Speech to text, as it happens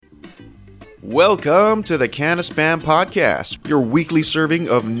Welcome to the Can of Spam Podcast, your weekly serving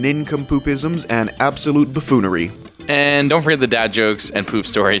of nincompoopisms and absolute buffoonery. And don't forget the dad jokes and poop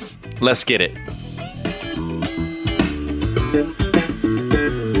stories. Let's get it.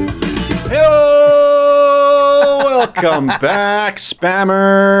 Hello! Welcome back,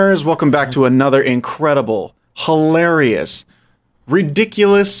 spammers. Welcome back to another incredible, hilarious,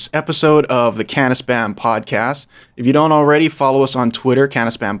 ridiculous episode of the Can of Spam Podcast. If you don't already, follow us on Twitter, Can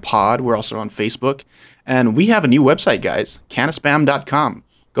of Spam Pod. We're also on Facebook. And we have a new website, guys, canofspam.com.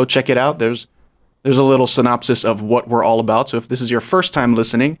 Go check it out. There's a little synopsis of what we're all about. So if this is your first time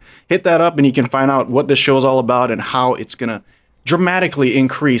listening, hit that up and you can find out what this show is all about and how it's going to dramatically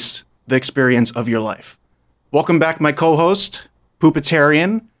increase the experience of your life. Welcome back, my co-host,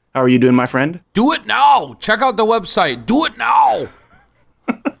 Poopitarian. How are you doing, my friend? Do it now. Check out the website. Do it now.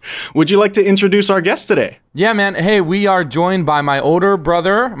 Would you like to introduce our guest today? Yeah, man. Hey, we are joined by my older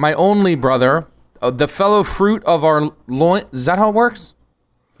brother, my only brother, the fellow fruit of our loin. Is that how it works?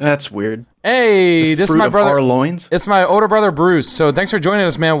 That's weird. Hey, this is my brother. Our loins? It's my older brother, Bruce. So thanks for joining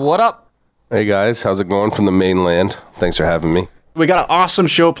us, man. What up? Hey, guys. How's it going from the mainland? Thanks for having me. We got an awesome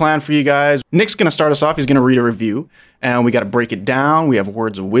show planned for you guys. Nick's going to start us off. He's going to read a review, and we got to break it down. We have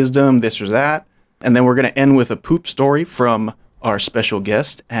words of wisdom, this or that. And then we're going to end with a poop story from our special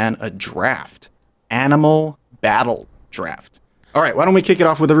guest and a draft. Animal battle draft. All right, why don't we kick it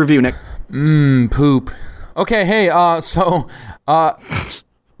off with a review, Nick? Poop. Okay, hey,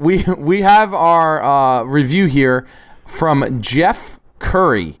 we have our review here from Jeff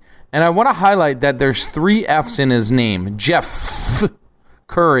Curry. And I want to highlight that there's 3 F's in his name. Jeff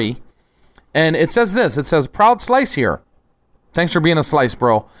Curry. And it says this. It says, proud slice here. Thanks for being a slice,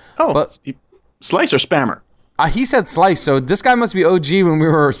 bro. Oh, but slice or spammer? He said slice, so this guy must be OG when we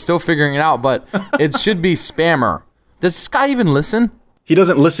were still figuring it out, but it should be spammer. Does this guy even listen? He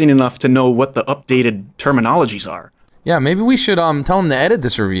doesn't listen enough to know what the updated terminologies are. Yeah, maybe we should tell him to edit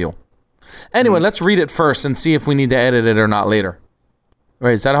this review. Anyway, let's read it first and see if we need to edit it or not later.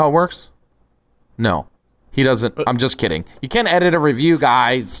 Wait, is that how it works? No, he doesn't. I'm just kidding. You can't edit a review,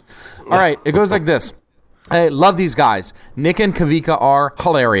 guys. All right, it goes like this. I love these guys. Nick and Kavika are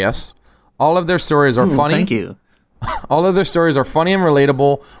hilarious. All of their stories are funny. Thank you. All of their stories are funny and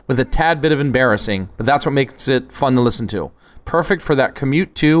relatable with a tad bit of embarrassing, but that's what makes it fun to listen to. Perfect for that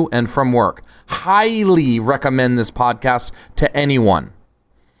commute to and from work. Highly recommend this podcast to anyone.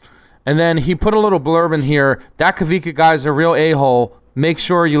 And then he put a little blurb in here. That Kavika guy's a real a-hole. Make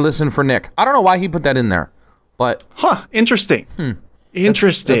sure you listen for Nick. I don't know why he put that in there, but... Interesting.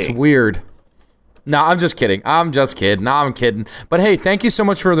 Interesting. That's weird. No, I'm just kidding. I'm kidding. But hey, thank you so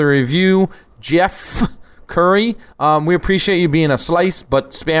much for the review, Jeff Curry. We appreciate you being a slice,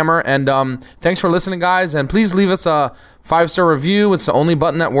 but spammer. And thanks for listening, guys. And please leave us a 5-star review. It's the only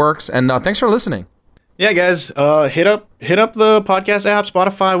button that works. And thanks for listening. Yeah, guys, hit up the podcast app,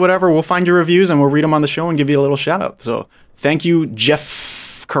 Spotify, whatever. We'll find your reviews and we'll read them on the show and give you a little shout out. So thank you,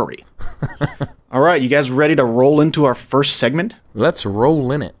 Jeff Curry. All right, you guys ready to roll into our first segment? Let's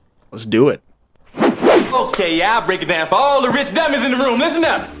roll in it. Let's do it. Okay, yeah, I'll break it down for all the rich dummies in the room. Listen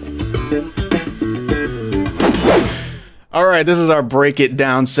up. All right, this is our break it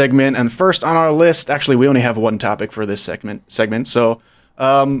down segment. And first on our list, actually, we only have one topic for this segment. So,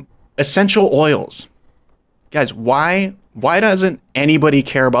 essential oils. Guys, why doesn't anybody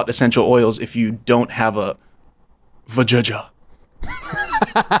care about essential oils if you don't have a vajayjay?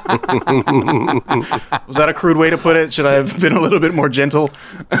 Was that a crude way to put it? Should I have been a little bit more gentle?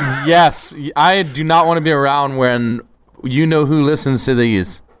 Yes, I do not want to be around when you know who listens to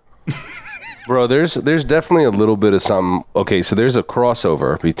these. Bro, there's definitely a little bit of something. Okay, so there's a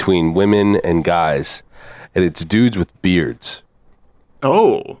crossover between women and guys, and it's dudes with beards.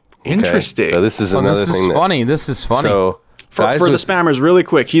 Oh, interesting. Okay? So this is another thing. This is funny. So for the spammers, really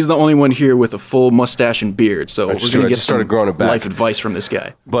quick, he's the only one here with a full mustache and beard, so we're going to get some life advice from this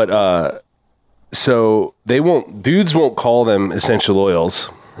guy. But so dudes won't call them essential oils;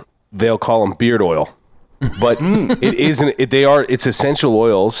 they'll call them beard oil. But it's essential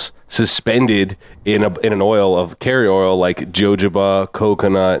oils suspended in an oil of carrier oil like jojoba,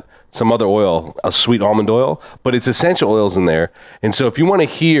 coconut, some other oil, a sweet almond oil, but it's essential oils in there. And so if you want to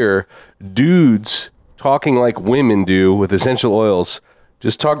hear dudes talking like women do with essential oils,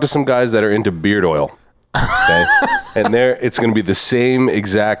 just talk to some guys that are into beard oil. Okay? And it's going to be the same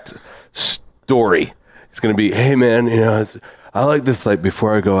exact story. It's going to be, hey man, I like this, like,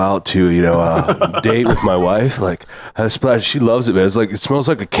 before I go out to, date with my wife, like, I splash, she loves it, man. It's like, it smells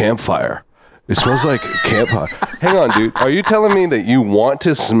like a campfire. It smells like a campfire. Hang on, dude. Are you telling me that you want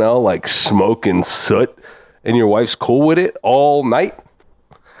to smell like smoke and soot and your wife's cool with it all night?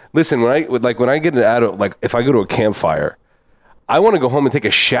 Listen, when I get out of, like, if I go to a campfire, I want to go home and take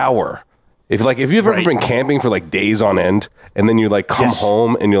a shower. If you've ever been camping for like days on end, and then you like come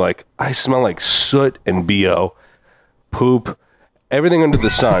home and you're like, I smell like soot and BO, poop, everything under the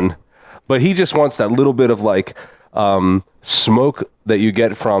sun. But he just wants that little bit of like smoke that you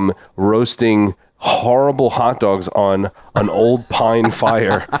get from roasting horrible hot dogs on an old pine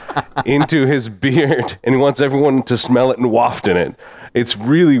fire into his beard, and he wants everyone to smell it and waft in it. It's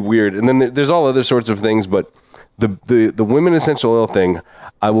really weird. And then there's all other sorts of things, but the women essential oil thing,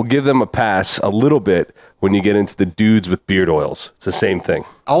 I will give them a pass a little bit when you get into the dudes with beard oils. It's the same thing.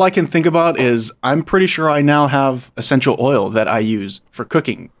 All I can think about is I'm pretty sure I now have essential oil that I use for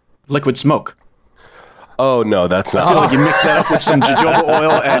cooking, liquid smoke. Oh, no, that's not. I feel like you mix that up with some jojoba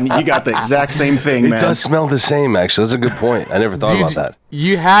oil and you got the exact same thing, man. It does smell the same, actually. That's a good point. I never thought about that.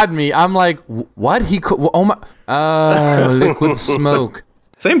 You had me. I'm like, what? Oh, my. Liquid smoke.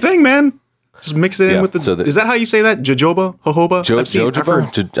 Same thing, man. Just mix it in with the... Is that how you say that? Jojoba? Jojoba?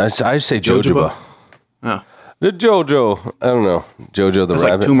 Jojoba? I say jojoba. Oh. The Jojo. I don't know. Jojo the it's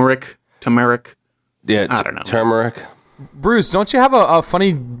rabbit. Like turmeric. Yeah, I don't know. Turmeric. Bruce, don't you have a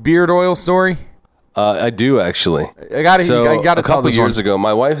funny beard oil story? I do, actually. I gotta tell this one. A couple years ago,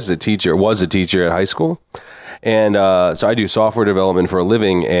 my wife was a teacher at high school. And so I do software development for a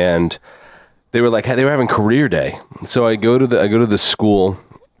living. And they were having career day. So I go to the school.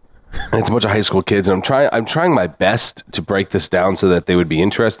 And it's a bunch of high school kids, and I'm trying my best to break this down so that they would be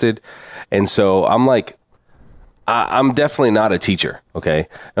interested. And so I'm like, I'm definitely not a teacher, okay?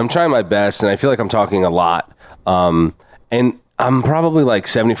 I'm trying my best, and I feel like I'm talking a lot. And I'm probably like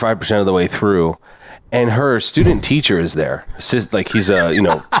 75% of the way through, and her student teacher is there. Like he's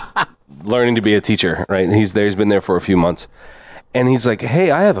learning to be a teacher, right? And he's there. He's been there for a few months. And he's like,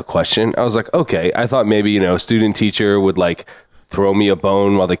 hey, I have a question. I was like, okay. I thought maybe, student teacher would like throw me a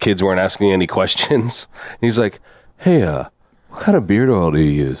bone while the kids weren't asking any questions. And he's like, hey, what kind of beard oil do you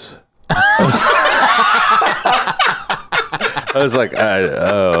use? I was like, what?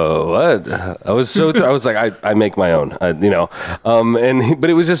 I was like, I make my own, but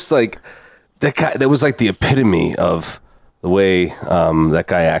it was just like, that was like the epitome of the way that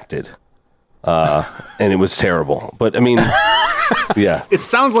guy acted. And it was terrible. But I mean, yeah. It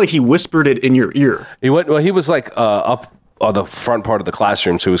sounds like he whispered it in your ear. He was like up on the front part of the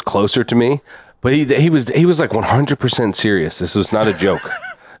classroom, so he was closer to me. But he was like 100% serious. This was not a joke.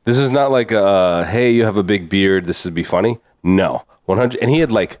 This is not like hey, you have a big beard, this would be funny. No, 100. And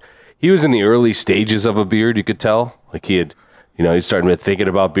he was in the early stages of a beard. You could tell, like he had, he started thinking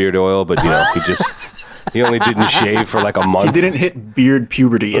about beard oil, but he only didn't shave for like a month. He didn't hit beard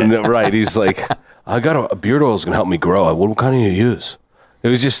puberty yet. No, right? He's like, I got a beard oil is gonna help me grow. What kind do you use? It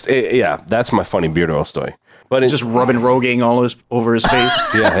was just, that's my funny beard oil story. But just rubbing Rogaine all over his face.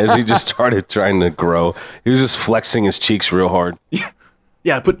 Yeah, as he just started trying to grow, he was just flexing his cheeks real hard.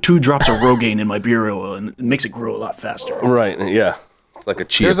 Yeah, I put 2 drops of Rogaine in my beard oil, and it makes it grow a lot faster. Right, yeah. It's like a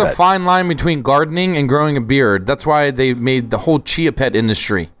chia There's pet. a fine line between gardening and growing a beard. That's why they made the whole chia pet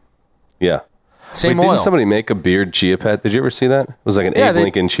industry. Yeah. Same Wait, oil. didn't somebody make a beard chia pet? Did you ever see that? It was like an Abe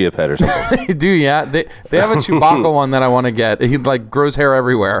Lincoln chia pet or something. They do, yeah. They have a Chewbacca one that I want to get. He grows hair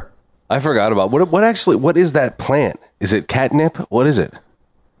everywhere. I forgot about what is that plant? Is it catnip? What is it?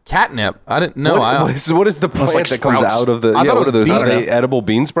 Catnip? I didn't know. What is the plant like that comes sprouts. out of the? I thought it was what are those? bean- Are they edible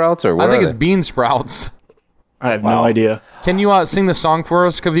bean sprouts or what? I think are it's they? bean sprouts. I have no idea. Can you sing the song for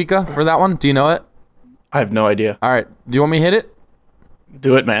us, Kavika, for that one? Do you know it? I have no idea. All right. Do you want me to hit it?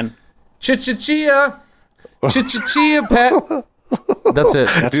 Do it, man. Chia pet. That's it.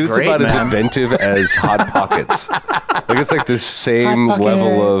 That's Dude, it's great, about man. as inventive as Hot Pockets. Like it's like the same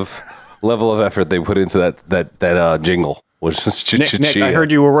level of effort they put into that jingle. Which is Nick, I heard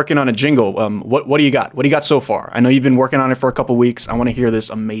you were working on a jingle. What do you got? What do you got so far? I know you've been working on it for a couple weeks. I want to hear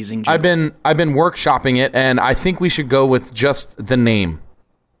this amazing jingle. I've been workshopping it, and I think we should go with just the name.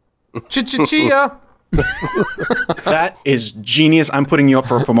 Chia. That is genius. I'm putting you up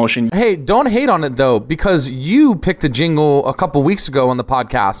for a promotion. Hey, don't hate on it though, because you picked a jingle a couple weeks ago on the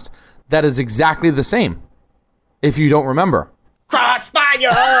podcast that is exactly the same. If you don't remember.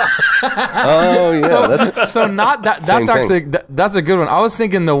 Crossfire! Oh yeah. So not that. That's actually that's a good one. I was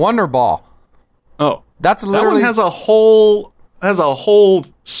thinking the Wonder Ball. Oh, That's literally that one has a whole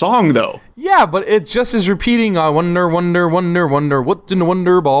song though. yeah, but it just is repeating. I wonder, what's in the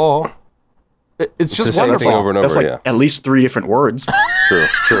Wonder Ball? It's just the same thing wonderful. over and over. That's like Yeah. at least 3 different words.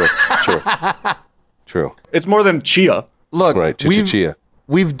 True. It's more than chia. Look, Right. Chia.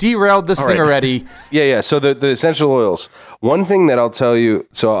 We've derailed this thing already. Yeah. So the essential oils. One thing that I'll tell you,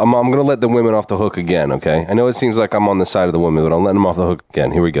 so I'm going to let the women off the hook again, okay? I know it seems like I'm on the side of the women, but I'll let them off the hook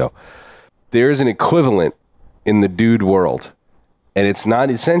again. Here we go. There is an equivalent in the dude world, and it's not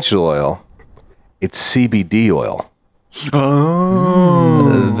essential oil. It's CBD oil.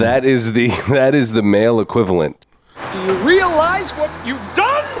 Oh. That is the male equivalent. Do you realize what you've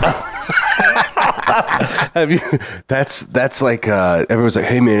done? Have you? That's like everyone's like,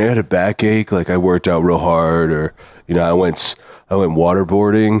 hey man, I had a backache, like I worked out real hard, or I went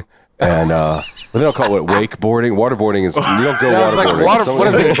waterboarding, and they don't call it wakeboarding. Waterboarding is you don't go waterboarding. Like what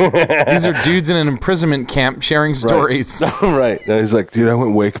is it? These are dudes in an imprisonment camp sharing stories. Right. And he's like, dude, I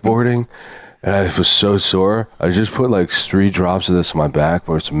went wakeboarding, and I was so sore. I just put like 3 drops of this on my back,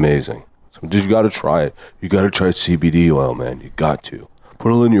 but it's amazing. So you got to try it. You got to try CBD oil, man. You got to.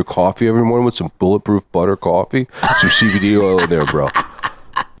 Put it in your coffee every morning with some bulletproof butter coffee. Some CBD oil in there, bro.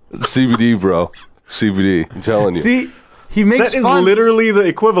 CBD, bro. CBD. I'm telling you. See, he makes That fun. is literally the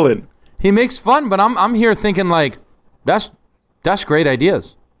equivalent. He makes fun, but I'm here thinking like, that's great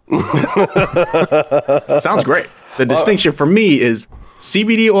ideas. It sounds great. The distinction for me is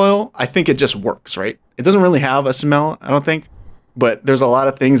CBD oil, I think it just works, right? It doesn't really have a smell, I don't think. But there's a lot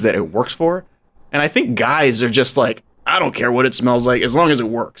of things that it works for. And I think guys are just like, I don't care what it smells like as long as it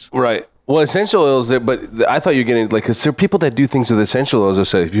works. Right. Well, essential oils, but I thought you were getting, like, because there are people that do things with essential oils that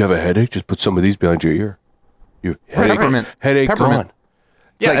say, if you have a headache, just put some of these behind your ear. Peppermint. Headache gone.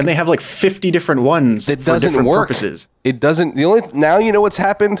 Yeah, and they have like 50 different ones It for doesn't different work. purposes. It doesn't. Now you know what's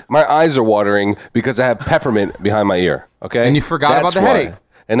happened? My eyes are watering because I have peppermint behind my ear. Okay? And you forgot about the headache.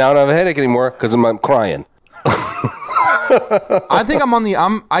 And now I don't have a headache anymore because I'm crying. I think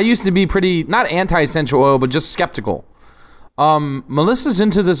I used to be pretty, not anti-essential oil, but just skeptical. Melissa's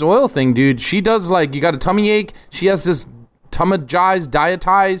into this oil thing, dude. She does like, you got a tummy ache. She has this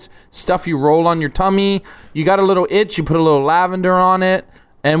dietize stuff you roll on your tummy. You got a little itch. You put a little lavender on it.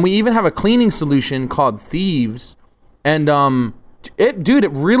 And we even have a cleaning solution called Thieves. And,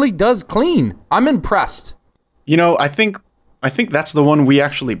 it really does clean. I'm impressed. I think that's the one we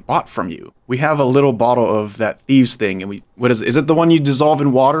actually bought from you. We have a little bottle of that Thieves thing, and is it the one you dissolve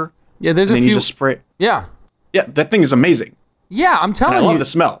in water? Yeah, there's and a then few. You just spray it? Yeah. Yeah, that thing is amazing. Yeah, I'm telling And you. I love the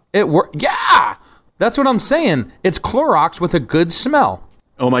smell. Yeah, that's what I'm saying. It's Clorox with a good smell.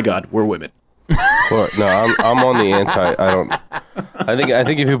 Oh my God, we're women. Well, no, I'm on the anti. I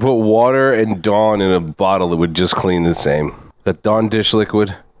think if you put water and Dawn in a bottle, it would just clean the same. The Dawn dish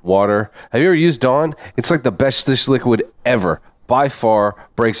liquid, water. Have you ever used Dawn? It's like the best dish liquid ever. By far,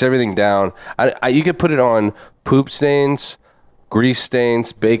 breaks everything down. You could put it on poop stains, grease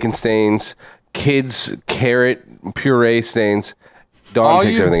stains, bacon stains, kids' carrot puree stains. Dawn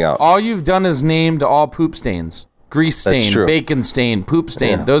takes everything out. All you've done is named all poop stains. Grease stain, bacon stain, poop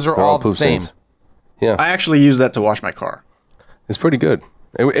stain. Yeah, those are all the poop same. stains. Yeah, I actually use that to wash my car. it's pretty good.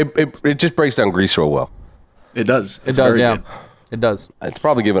 It just breaks down grease real well. It does. It It's does, very yeah. good. It does. It's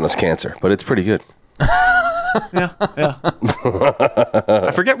probably giving us cancer, but it's pretty good. Yeah.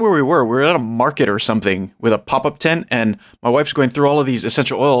 I forget where we were. We were at a market or something with a pop-up tent, and my wife's going through all of these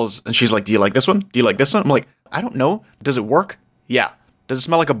essential oils, and she's like, do you like this one? Do you like this one? I'm like, I don't know. Does it work? Yeah. Does it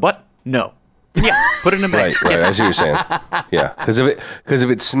smell like a butt? No. Yeah. Put it in a bag. Right. I see what you're saying. Yeah, because if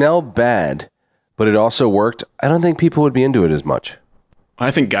it smelled bad, but it also worked, I don't think people would be into it as much. I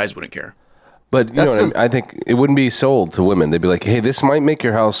think guys wouldn't care. But you know what I mean? I think it wouldn't be sold to women. They'd be like, hey, this might make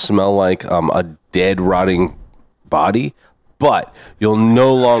your house smell like a dead, rotting body, but you'll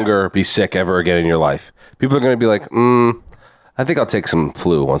no longer be sick ever again in your life. People are going to be like, I think I'll take some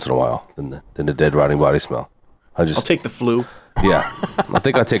flu once in a while than the dead, rotting body smell. I'll take the flu. Yeah. I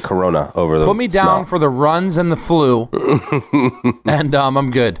think I'll take Corona over the Put me down for the runs and the flu, and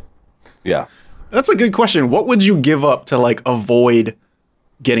I'm good. Yeah. That's a good question. What would you give up to like avoid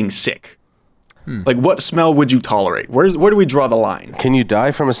getting sick? Like, what smell would you tolerate? Where do we draw the line? Can you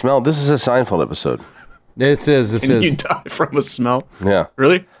die from a smell? This is a Seinfeld episode. This is. Can you die from a smell? Yeah.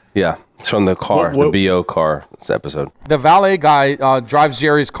 Really? Yeah. It's from the car, the BO car. This episode. The valet guy drives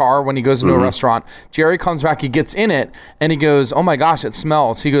Jerry's car when he goes into a restaurant. Jerry comes back, he gets in it, and he goes, oh my gosh, it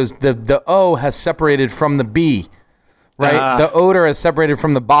smells. He goes, the O has separated from the B, right? The odor has separated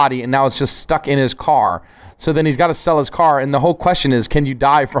from the body, and now it's just stuck in his car. So then he's got to sell his car, and the whole question is, can you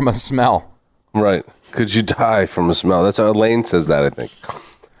die from a smell? Right. Could you die from a smell? That's how Elaine says that, I think.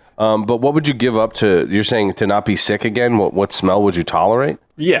 But what would you give up you're saying to not be sick again? What smell would you tolerate?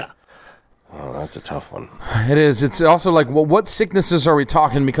 Yeah. Oh, that's a tough one. It is. It's also like, well, what sicknesses are we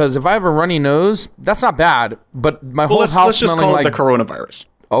talking? Because if I have a runny nose, that's not bad. But my whole house let's just smelling call it like the coronavirus.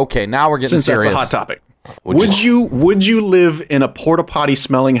 Okay, now we're getting Since serious. that's a hot topic. Would you live in a porta potty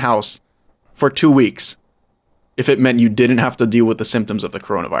smelling house for 2 weeks if it meant you didn't have to deal with the symptoms of the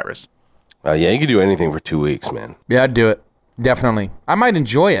coronavirus? Yeah, you could do anything for 2 weeks, man. Yeah, I'd do it. Definitely. I might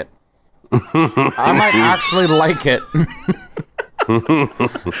enjoy it. I might actually like it.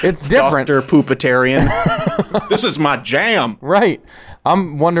 It's different. Dr. Poopitarian. This is my jam. Right.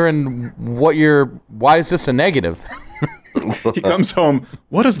 I'm wondering why is this a negative? He comes home.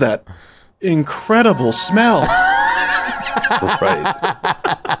 What is that incredible smell? Right.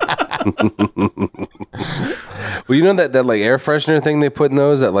 Well, you know that like air freshener thing they put in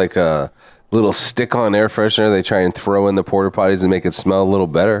those, that like a little stick-on air freshener they try and throw in the porta potties and make it smell a little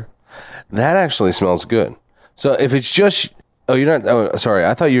better? That actually smells good. So if it's just... Oh, you're not... Oh, sorry.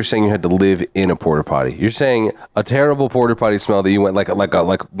 I thought you were saying you had to live in a porta potty. You're saying a terrible porta potty smell that you went like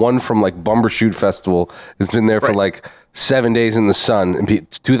one from like Bumbershoot Festival. It's been there for like 7 days in the sun and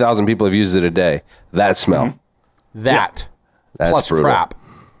 2,000 people have used it a day. That smell. Mm-hmm. That's plus brutal. crap.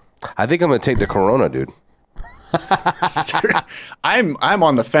 I think I'm going to take the Corona, dude. I'm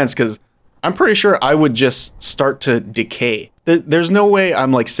on the fence because I'm pretty sure I would just start to decay. There's no way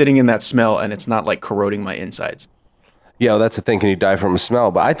I'm like sitting in that smell and it's not like corroding my insides. Yeah, well, that's the thing. Can you die from a smell?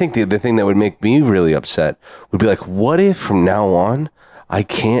 But I think the thing that would make me really upset would be like, what if from now on I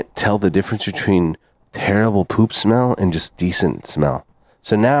can't tell the difference between terrible poop smell and just decent smell?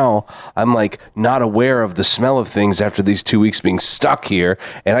 So now I'm like not aware of the smell of things after these 2 weeks being stuck here,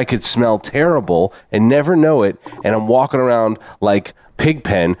 and I could smell terrible and never know it, and I'm walking around like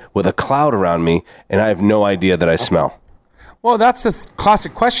Pigpen with a cloud around me, and I have no idea that I smell. Well, that's the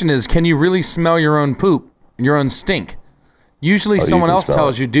classic question is, can you really smell your own poop, your own stink? Usually someone else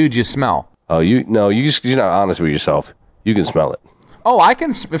tells you, dude, you smell. Oh, you're not honest with yourself. You can smell it. Oh, I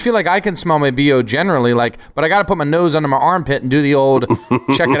feel like I can smell my BO generally, but I got to put my nose under my armpit and do the old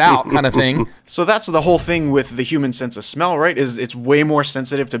check it out kind of thing. So that's the whole thing with the human sense of smell, right? Is it's way more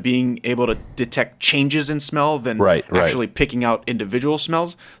sensitive to being able to detect changes in smell than actually picking out individual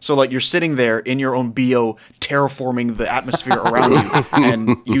smells. So like you're sitting there in your own BO terraforming the atmosphere around you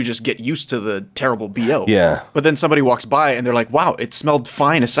and you just get used to the terrible BO. Yeah. But then somebody walks by and they're like, wow, it smelled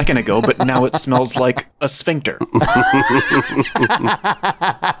fine a second ago, but now it smells like a sphincter.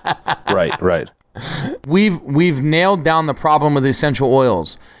 Right. We've nailed down the problem with essential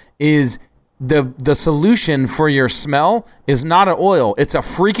oils. Is the solution for your smell is not an oil, it's a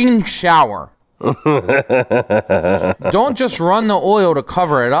freaking shower. Don't just run the oil to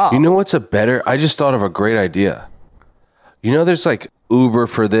cover it up. You know what's I just thought of a great idea. You know there's like Uber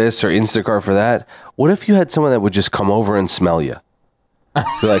for this or Instacart for that. What if you had someone that would just come over and smell you?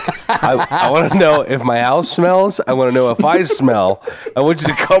 So like, I want to know if my house smells. I want to know if I smell. I want you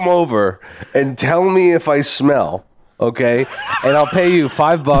to come over and tell me if I smell, okay? And I'll pay you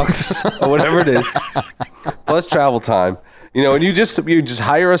 $5 or whatever it is, plus travel time. You know, and you just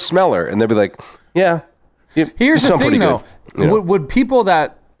hire a smeller, and they'll be like, yeah. Here's the thing, though. You know? Would people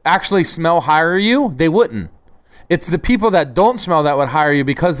that actually smell hire you? They wouldn't. It's the people that don't smell that would hire you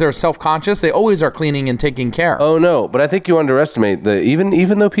because they're self-conscious. They always are cleaning and taking care. Oh, no. But I think you underestimate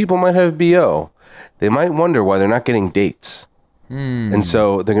even though people might have BO, they might wonder why they're not getting dates. And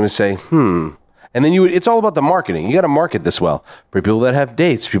so they're going to say, And then it's all about the marketing. You got to market this well. For people that have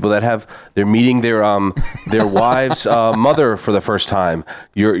dates, people that they're meeting their wife's mother for the first time.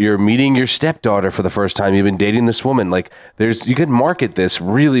 You're meeting your stepdaughter for the first time. You've been dating this woman. Like you can market this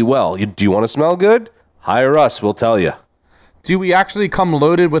really well. Do you want to smell good? Hire us, we'll tell you. Do we actually come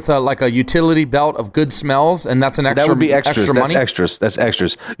loaded with a utility belt of good smells, and that's an extra? That would be extras. That's money? Extras. That's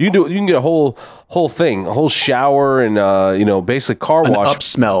extras. You can get a whole thing, a whole shower, and basic car wash. Up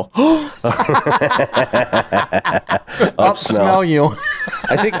smell. Up smell you.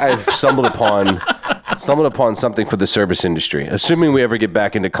 I think I've stumbled upon something for the service industry. Assuming we ever get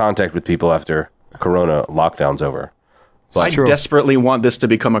back into contact with people after Corona lockdown's over. I desperately want this to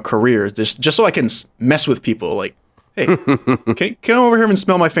become a career, just so I can mess with people. Like, hey, can I come over here and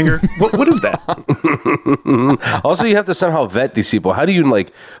smell my finger? What is that? Also, you have to somehow vet these people. How do you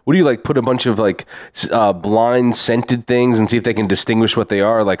put a bunch of blind scented things and see if they can distinguish what they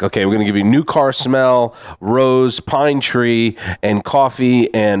are? Like, okay, we're going to give you new car smell, rose, pine tree, and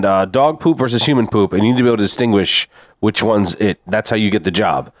coffee, and dog poop versus human poop, and you need to be able to distinguish which one's it. That's how you get the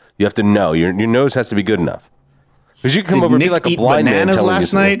job. You have to know. Your nose has to be good enough. Because you can come over and be like a blind man telling you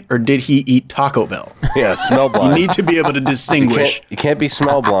last night, or did he eat Taco Bell? Yeah, smell blind. You need to be able to distinguish. You can't be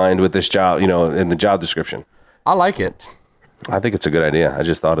smell blind with this job, in the job description. I like it. I think it's a good idea. I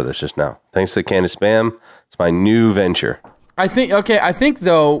just thought of this just now. Thanks to the can of spam. It's my new venture. I think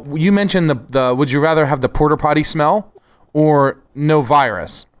though, you mentioned the would you rather have the porta potty smell or no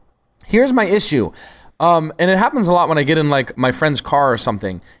virus? Here's my issue. And it happens a lot when I get in like my friend's car or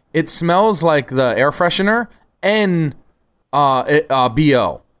something. It smells like the air freshener and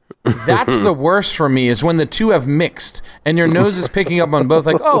BO. That's the worst for me, is when the two have mixed and your nose is picking up on both.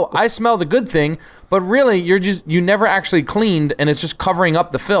 Like, oh, I smell the good thing, but really you never actually cleaned, and it's just covering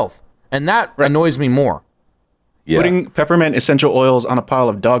up the filth, and that annoys me more. Yeah. Putting peppermint essential oils on a pile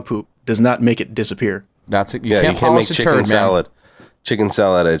of dog poop does not make it disappear. That's it. You You can't can't make polish a chicken turd, salad. Chicken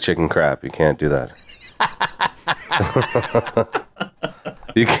salad out of chicken crap. You can't do that.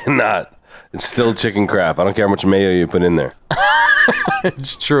 You cannot. It's still chicken crap. I don't care how much mayo you put in there.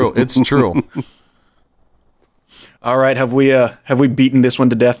 It's true. It's true. All right, have we beaten this one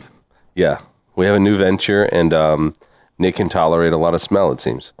to death? Yeah. We have a new venture, and Nick can tolerate a lot of smell, it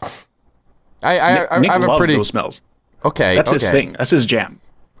seems. Nick I'm loves a pretty those smells. okay. That's his thing. That's his jam.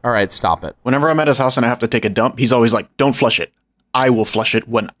 All right, stop it. Whenever I'm at his house and I have to take a dump, he's always like, "Don't flush it. I will flush it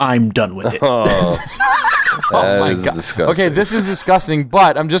when I'm done with it." Oh my is god. disgusting. Okay, this is disgusting,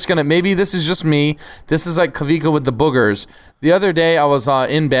 but I'm just gonna, maybe this is just me. This is like Kavika with the boogers. The other day I was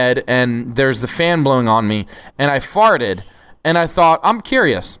in bed and there's the fan blowing on me and I farted and I thought, I'm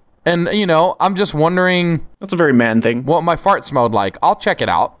curious. And I'm just wondering That's a very man thing. what my fart smelled like. I'll check it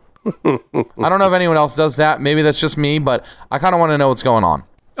out. I don't know if anyone else does that. Maybe that's just me, but I kind of want to know what's going on.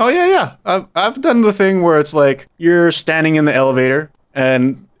 Oh yeah. I've done the thing where it's like you're standing in the elevator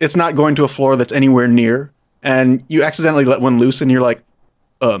and it's not going to a floor that's anywhere near, and you accidentally let one loose, and you're like,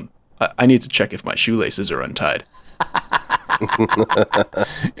 I need to check if my shoelaces are untied. You know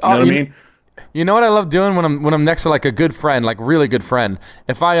what I mean? You know what I love doing when I'm next to like a good friend, like really good friend.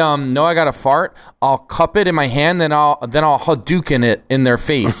 If I know I got a fart, I'll cup it in my hand, then I'll Hadouken it in their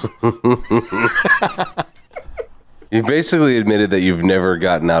face. You basically admitted that you've never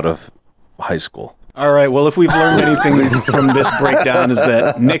gotten out of high school. All right. Well, if we've learned anything from this breakdown, is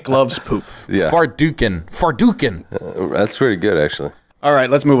that Nick loves poop. Yeah. Farduken. That's pretty good, actually. All right,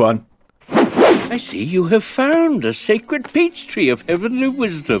 let's move on. I see you have found a sacred peach tree of heavenly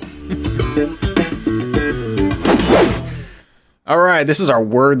wisdom. All right, this is our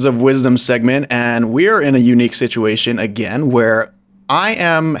Words of Wisdom segment, and we're in a unique situation again where I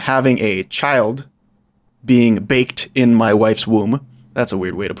am having a child being baked in my wife's womb. That's a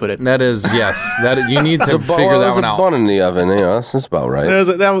weird way to put it. That is, yes. That you need to figure that one There's a out. bun in the oven. That's about right.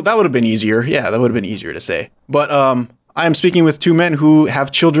 That would have been easier. Yeah, that would have been easier to say. But I am speaking with two men who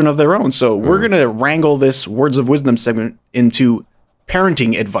have children of their own, so we're going to wrangle this Words of Wisdom segment into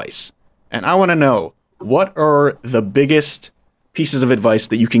parenting advice. And I want to know, what are the biggest pieces of advice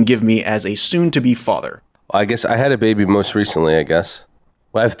that you can give me as a soon-to-be father? I guess I had a baby most recently, I guess.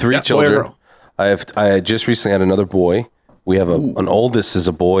 Well, I have three Yeah, boy or children. girl? I just recently had another boy. We have an oldest is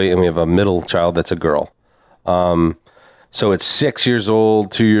a boy, and we have a middle child that's a girl. So it's 6 years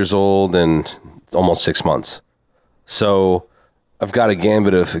old, 2 years old, and almost 6 months. So I've got a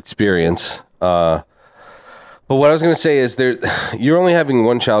gambit of experience. But what I was going to say is you're only having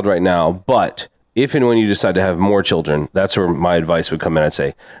one child right now, but if and when you decide to have more children, that's where my advice would come in. I'd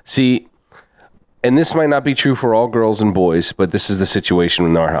say, see, and this might not be true for all girls and boys, but this is the situation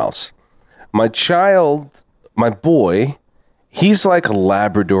in our house. My boy, he's like a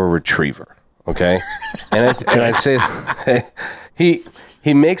Labrador retriever, okay? And I say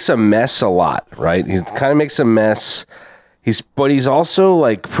he makes a mess a lot, right? He kind of makes a mess. But he's also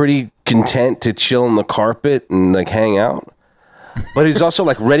like pretty content to chill on the carpet and like hang out. But he's also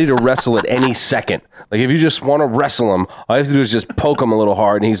like ready to wrestle at any second. Like if you just want to wrestle him, all you have to do is just poke him a little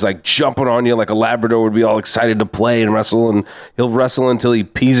hard, and he's like jumping on you like a Labrador would be all excited to play and wrestle, and he'll wrestle until he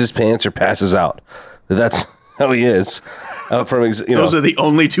pees his pants or passes out. That's how he is. Those are the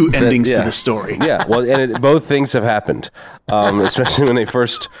only two endings to the story. Yeah, well, and both things have happened, especially when they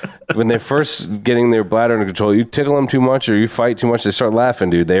first getting their bladder under control. You tickle them too much or you fight too much, they start laughing,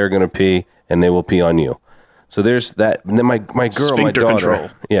 dude. They are going to pee, and they will pee on you. So there's that. And then my girl, Sphincter my daughter. control.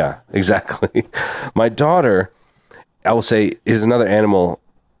 Yeah, exactly. My daughter, I will say, is another animal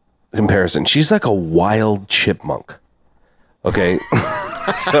comparison. She's like a wild chipmunk. Okay.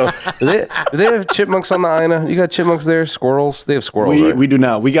 So do they have chipmunks on the Ina? You got chipmunks there? Squirrels? They have squirrels, right? We do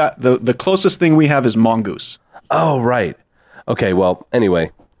not. We got the closest thing we have is mongoose. Oh, right. Okay, well,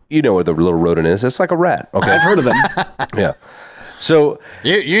 anyway, you know what the little rodent is. It's like a rat. Okay. I've heard of them. Yeah. So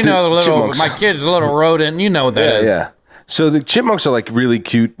you know the little chipmunks. my kid's a little rodent. You know what that is. Yeah. So the chipmunks are like really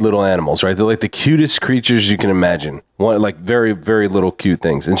cute little animals, right? They're like the cutest creatures you can imagine. Like very, very little cute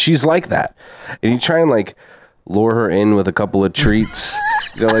things. And she's like that. And you try and like lure her in with a couple of treats,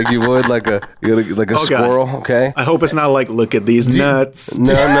 like you would like a squirrel. God. Okay. I hope it's not like, look at these nuts. No.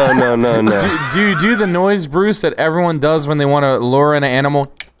 Do you do the noise, Bruce, that everyone does when they want to lure in an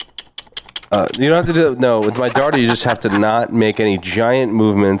animal? You don't have to do no. With my daughter, you just have to not make any giant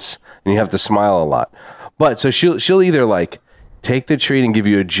movements, and you have to smile a lot. But so she'll either like take the treat and give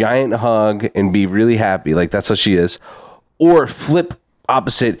you a giant hug and be really happy, like that's how she is, or flip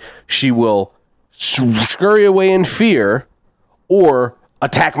opposite. She will scurry away in fear, or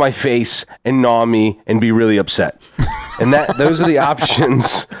attack my face and gnaw me and be really upset. And those are the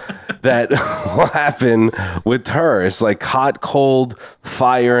options that will happen with her. It's like hot, cold,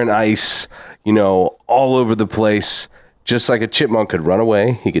 fire, and ice, all over the place. Just like a chipmunk could run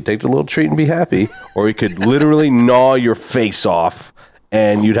away. He could take the little treat and be happy, or he could literally gnaw your face off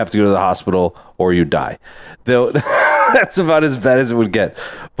and you'd have to go to the hospital or you'd die. Though that's about as bad as it would get.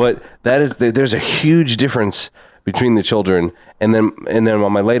 But there's a huge difference between the children. And then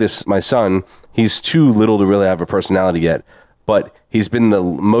on my son, he's too little to really have a personality yet, but he's been the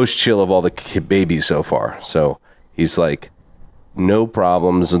most chill of all the babies so far. So he's like, no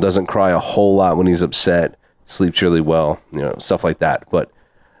problems, and doesn't cry a whole lot when he's upset, sleeps really well, stuff like that. But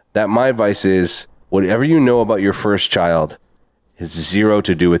my advice is, whatever you know about your first child has zero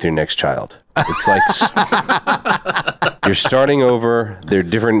to do with your next child. It's like you're starting over. They're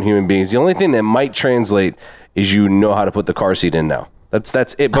different human beings. The only thing that might translate is you know how to put the car seat in now. That's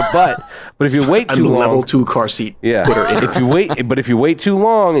it. But if you wait too long, level 2 car seat. Yeah. If you wait too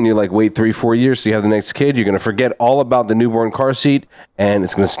long and you wait 3-4 years so you have the next kid, you're gonna forget all about the newborn car seat and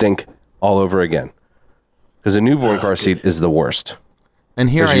it's gonna stink all over again. Because a newborn car seat is the worst. And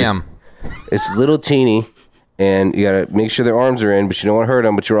here I am. It's little teeny, and you gotta make sure their arms are in, but you don't want to hurt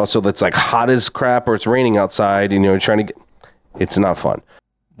them. But you're also that's like hot as crap, or it's raining outside, and you're trying to get. It's not fun.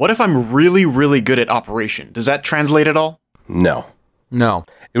 What if I'm really, really good at operation? Does that translate at all? No.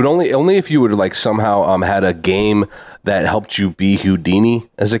 It would only if you would somehow had a game that helped you be Houdini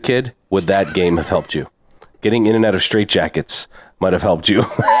as a kid. Would that game have helped you? Getting in and out of straitjackets might have helped you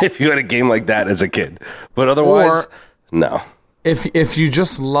if you had a game like that as a kid. But otherwise, no. If you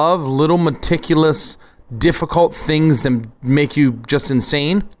just love little meticulous, difficult things that make you just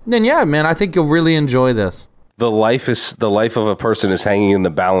insane, then yeah, man, I think you'll really enjoy this. The life of a person is hanging in the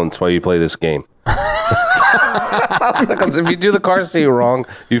balance while you play this game. Because if you do the car seat wrong,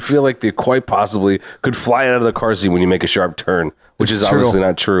 you feel like you quite possibly could fly out of the car seat when you make a sharp turn, which is obviously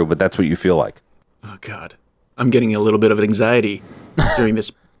not true, but that's what you feel like. Oh, God. I'm getting a little bit of anxiety during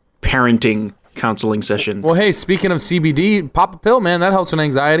this parenting counseling session. Well, hey, speaking of CBD, pop a pill, man. That helps with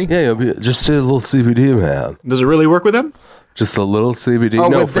anxiety. Yeah, just a little CBD, man. Does it really work with them? Just a little CBD. Oh,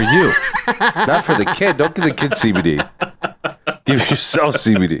 no, for you. Not for the kid. Don't give the kid CBD. Give yourself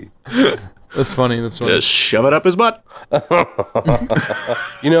CBD. That's funny. Just shove it up his butt. And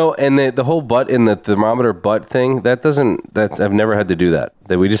the whole butt in the thermometer butt thing, I've never had to do that.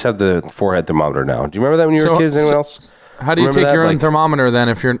 We just have the forehead thermometer now. Do you remember that when you were kids? Anyone else? How do you take your own thermometer then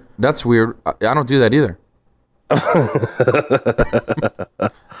if you're... That's weird. I don't do that either.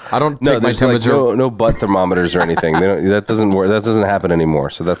 I don't take my temperature. No butt thermometers or anything. That doesn't work. That doesn't happen anymore.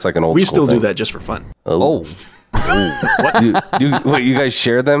 So that's like an old. We school still thing. do that just for fun. Oh. What? You guys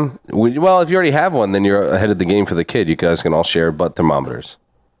share them? Well, if you already have one, then you're ahead of the game for the kid. You guys can all share butt thermometers.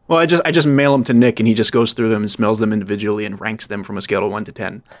 Well, I just mail them to Nick, and he just goes through them and smells them individually and ranks them from a scale of 1 to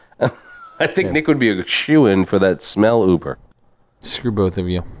 10. I think Nick would be a shoo-in for that smell Uber. Screw both of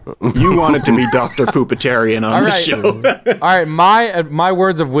you. You wanted to be Dr. Poopitarian on the show. All right, my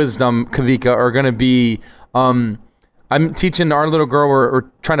words of wisdom, Kavika, are going to be, I'm teaching our little girl, we're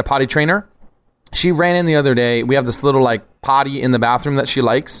trying to potty train her. She ran in the other day. We have this little potty in the bathroom that she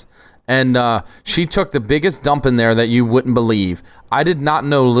likes. And she took the biggest dump in there that you wouldn't believe. I did not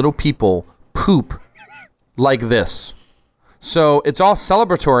know little people poop like this. So it's all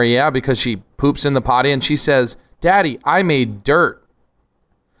celebratory, yeah, because she poops in the potty and she says, "Daddy, I made dirt."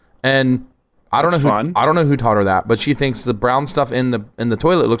 And I don't know who taught her that, but she thinks the brown stuff in the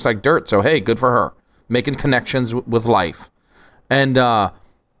toilet looks like dirt. So hey, good for her, making connections with life. And yeah,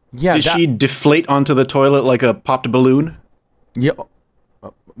 did she deflate onto the toilet like a popped balloon? Yeah.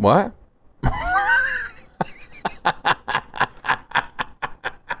 What?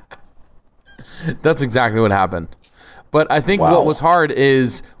 That's exactly what happened. But I think what was hard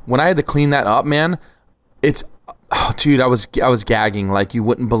is when I had to clean that up, man. Dude, I was gagging like you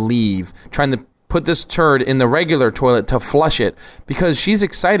wouldn't believe, trying to put this turd in the regular toilet to flush it because she's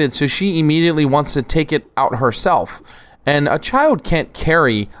excited, so she immediately wants to take it out herself. And a child can't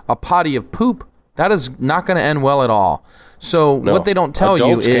carry a potty of poop. That is not going to end well at all. So what they don't tell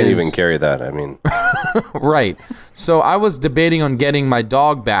you is... Adults can't even carry that, I mean. Right. So I was debating on getting my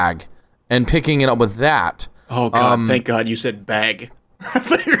dog bag and picking it up with that. Oh, God, thank God you said bag.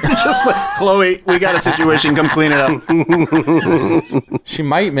 Just like, Chloe, we got a situation. Come clean it up. She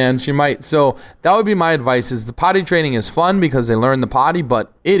might, man. She might. So that would be my advice is the potty training is fun because they learn the potty,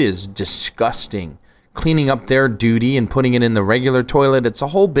 but it is disgusting. Cleaning up their duty and putting it in the regular toilet. It's a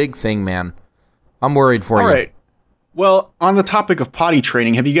whole big thing, man. I'm worried for you. All right. Well, on the topic of potty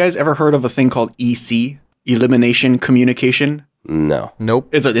training, have you guys ever heard of a thing called EC? Elimination Communication? No. Nope.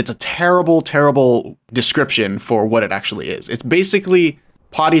 It's a terrible, terrible description for what it actually is. It's basically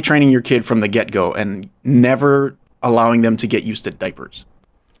potty training your kid from the get-go and never allowing them to get used to diapers.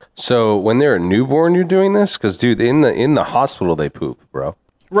 So when they're a newborn, you're doing this? Because, dude, in the hospital, they poop, bro.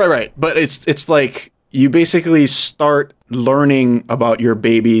 Right. But it's like you basically start learning about your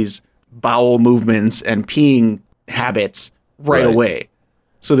baby's bowel movements and peeing habits right away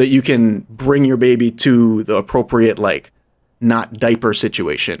so that you can bring your baby to the appropriate, like, not diaper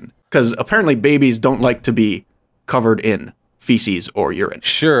situation. Because apparently babies don't like to be covered in feces or urine.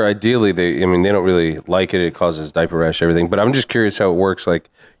 Sure, ideally, they don't really like it. It causes diaper rash, everything. But I'm just curious how it works. Like,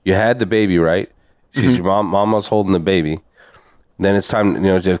 you had the baby, right? She's your mama's holding the baby. Then it's time,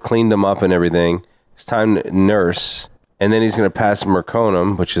 to have cleaned them up and everything. It's time to nurse. And then he's going to pass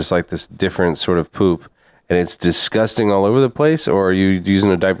merconium, which is like this different sort of poop. And it's disgusting all over the place, or are you using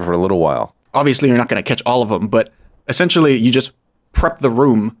a diaper for a little while? Obviously, you're not going to catch all of them, but essentially, you just prep the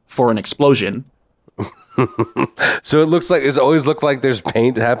room for an explosion. So it's always looked like there's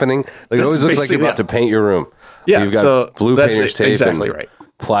paint happening. Like it always looks like you're about to paint your room. Yeah, you've got blue painter's tape exactly and right.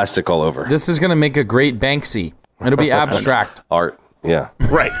 plastic all over. This is going to make a great Banksy. It'll be abstract. Art. Yeah.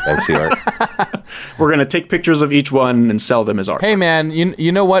 Right. Banksy art. We're going to take pictures of each one and sell them as art. Hey, man,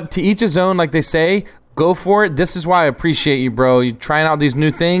 you know what? To each his own, like they say. Go for it. This is why I appreciate you, bro. You're trying out these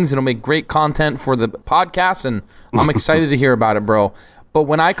new things. It'll make great content for the podcast, and I'm excited to hear about it, bro. But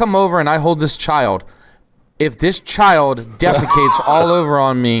when I come over and I hold this child, if this child defecates all over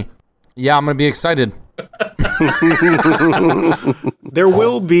on me, yeah, I'm going to be excited. There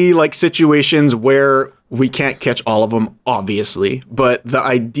will be like situations where we can't catch all of them, obviously. But the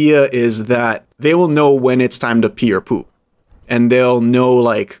idea is that they will know when it's time to pee or poop. And they'll know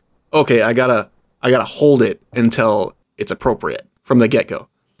like, okay, I gotta hold it until it's appropriate from the get-go.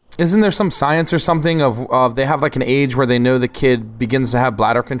 Isn't there some science or something of they have like an age where they know the kid begins to have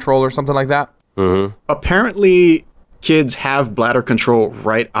bladder control or something like that? Mm-hmm. Apparently, kids have bladder control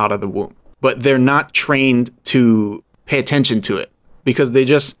right out of the womb, but they're not trained to pay attention to it because they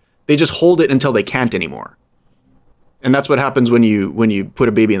just hold it until they can't anymore. And that's what happens when you put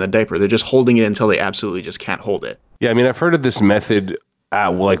a baby in the diaper. They're just holding it until they absolutely just can't hold it. Yeah, I mean, I've heard of this method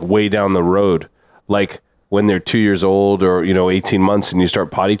like way down the road. Like when they're 2 years old or, 18 months and you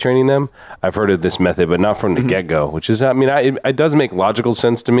start potty training them, I've heard of this method, but not from the get-go, which is, it does make logical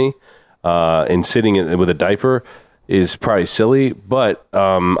sense to me. And sitting with a diaper is probably silly, but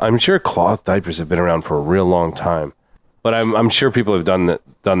I'm sure cloth diapers have been around for a real long time. But I'm sure people have done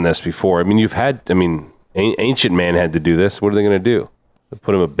this before. I mean, ancient man had to do this. What are they going to do?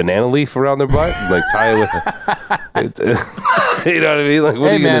 Put them a banana leaf around their butt? Like tie it with you know what I mean? Like,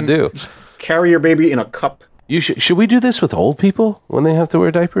 what are you going to do? Carry your baby in a cup. Should we do this with old people when they have to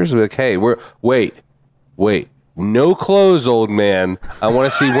wear diapers? We're like, hey, wait, no clothes, old man. I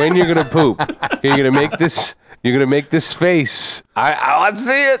want to see when you're gonna poop. You're gonna make this. You're gonna make this face. I want to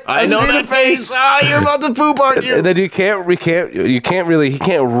see it. I know that face. You're about to poop, aren't you? And then he can't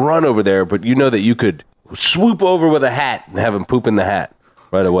run over there, but you know that you could swoop over with a hat and have him poop in the hat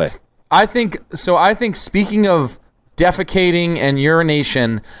right away. I think speaking of defecating and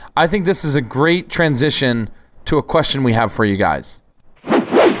urination, I think this is a great transition to a question we have for you guys.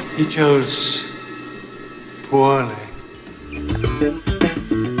 He chose poorly.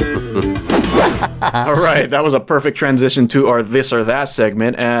 All right, that was a perfect transition to our This or That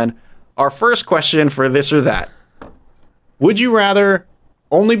segment. And our first question for This or That. Would you rather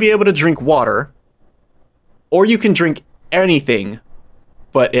only be able to drink water, or you can drink anything,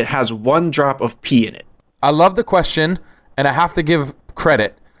 but it has one drop of pee in it? I love the question, and I have to give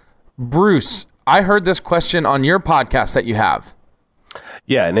credit. Bruce, I heard this question on your podcast that you have.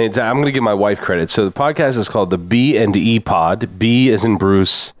 Yeah, and I'm going to give my wife credit. So the podcast is called the B&E Pod. B as in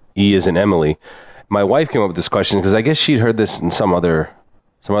Bruce, E as in Emily. My wife came up with this question because I guess she'd heard this in some other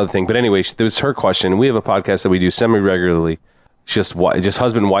thing. But anyway, it was her question. We have a podcast that we do semi-regularly. Just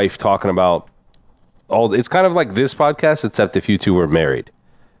husband and wife talking about all. It's kind of like this podcast, except if you two were married.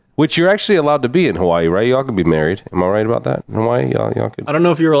 Which you're actually allowed to be in Hawaii, right? Y'all can be married. Am I right about that? In Hawaii, y'all could. I don't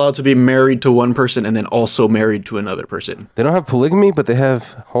know if you're allowed to be married to one person and then also married to another person. They don't have polygamy, but they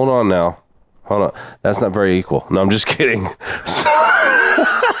have. Hold on now. Hold on. That's not very equal. No, I'm just kidding.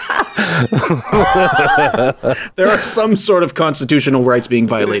 There are some sort of constitutional rights being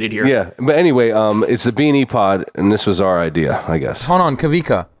violated here. Yeah, but anyway, it's the B&E pod, and this was our idea, I guess. Hold on,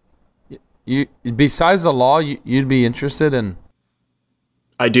 Kavika. You besides the law, you'd be interested in...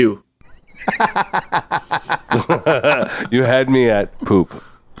 I do. You had me at poop.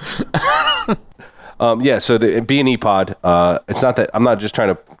 Yeah, so the B&E pod, it's not that, I'm not just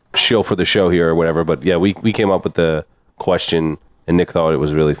trying to shill for the show here or whatever, but yeah, we came up with the question, and Nick thought it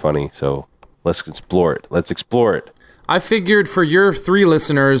was really funny, so let's explore it. I figured for your 3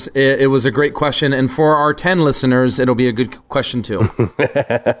 listeners, it was a great question, and for our 10 listeners, it'll be a good question too.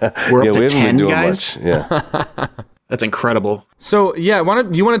 We're up to 10, guys? Yeah. That's incredible. So, yeah, do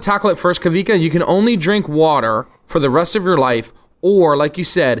you want to tackle it first, Kavika? You can only drink water for the rest of your life, or, like you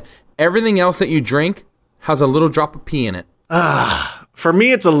said, everything else that you drink has a little drop of pee in it. For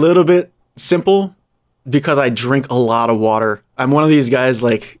me, it's a little bit simple because I drink a lot of water. I'm one of these guys,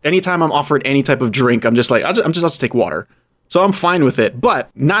 like, anytime I'm offered any type of drink, I'm just like, I'll just take water. So I'm fine with it. But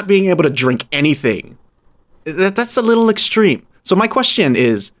not being able to drink anything, that's a little extreme. So my question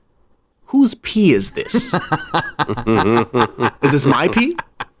is, whose pee is this? Is this my pee?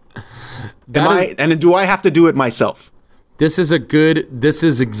 And do I have to do it myself? This is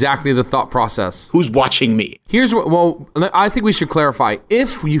exactly the thought process. Who's watching me? I think we should clarify.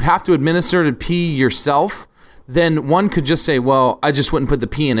 If you have to administer to pee yourself, then one could just say, well, I just wouldn't put the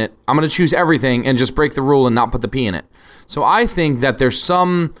pee in it. I'm going to choose everything and just break the rule and not put the pee in it. So I think that there's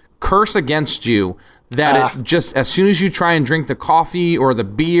some curse against you that it just, as soon as you try and drink the coffee or the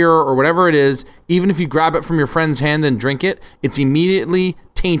beer or whatever it is, even if you grab it from your friend's hand and drink it, it's immediately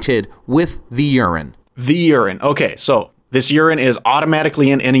tainted with the urine. The urine. Okay, so this urine is automatically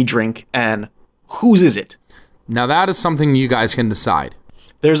in any drink, and whose is it? Now that is something you guys can decide.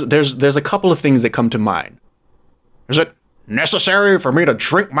 There's a couple of things that come to mind. Is it necessary for me to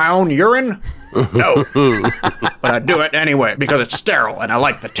drink my own urine? No. But I do it anyway because it's sterile and I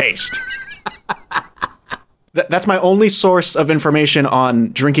like the taste. That's my only source of information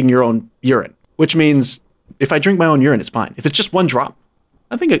on drinking your own urine, which means if I drink my own urine, it's fine. If it's just one drop,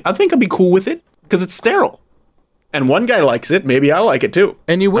 I think I'd be cool with it because it's sterile. And one guy likes it, maybe I like it too.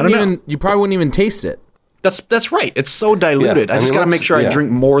 And you probably wouldn't even taste it. That's right. It's so diluted. Yeah, I just got to make sure I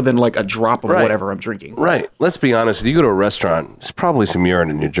drink more than like a drop of whatever I'm drinking. Right. Let's be honest. If you go to a restaurant, there's probably some urine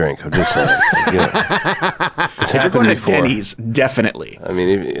in your drink. I'm just saying. It's if you're going to before. Denny's, definitely. I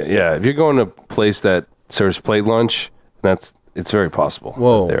mean, if you're going to a place that serves plate lunch, it's very possible.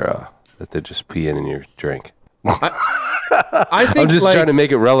 Whoa. That they're just peeing in your drink. I think I'm just trying to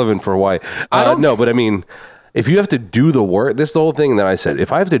make it relevant for why. No, but I mean, if you have to do the work, this is the whole thing that I said.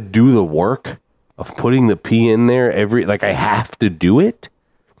 If I have to do the work of putting the pee in there I have to do it.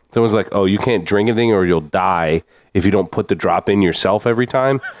 Someone's like, oh, you can't drink anything or you'll die if you don't put the drop in yourself every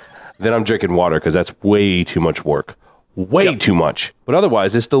time. Then I'm drinking water because that's way too much work. Way too much. But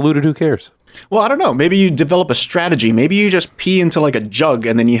otherwise, it's diluted. Who cares? Well, I don't know. Maybe you develop a strategy. Maybe you just pee into like a jug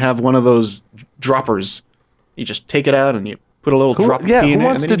and then you have one of those droppers. You just take it out and you put a little drop of pee in it. Who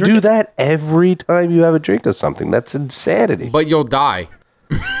wants to do that every time you have a drink of something? That's insanity. But you'll die.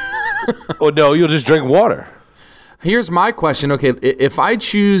 Oh, no, you'll just drink water. Here's my question. Okay, if I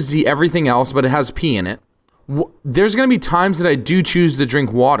choose the everything else, but it has pee in it, there's going to be times that I do choose to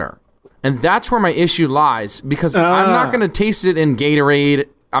drink water. And that's where my issue lies, because I'm not going to taste it in Gatorade.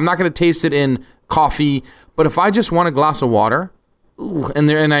 I'm not going to taste it in coffee. But if I just want a glass of water,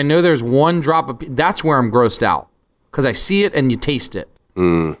 and I know there's one drop of pee, that's where I'm grossed out. Because I see it and you taste it.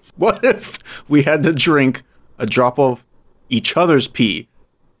 What if we had to drink a drop of each other's pee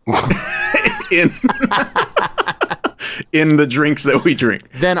in the drinks that we drink?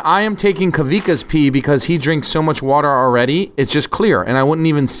 Then I am taking Kavika's pee because he drinks so much water already. It's just clear, and I wouldn't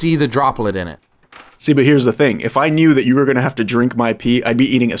even see the droplet in it. See, but here's the thing. If I knew that you were going to have to drink my pee, I'd be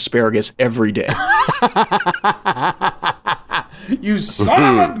eating asparagus every day. You son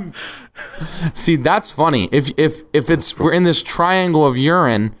of a... See, that's funny. If we're in this triangle of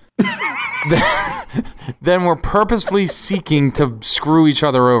urine, then we're purposely seeking to screw each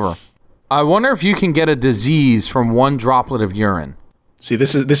other over. I wonder if you can get a disease from one droplet of urine. See,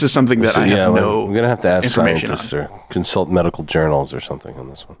 this is something that I have no. We're gonna have to ask information scientists or consult medical journals or something on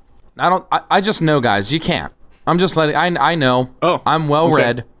this one. I just know, guys. You can't. I'm just letting. I know. Oh, I'm well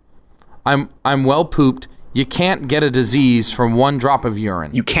read. I'm well pooped. You can't get a disease from one drop of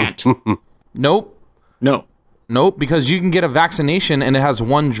urine. You can't. Nope. No. Nope, because you can get a vaccination and it has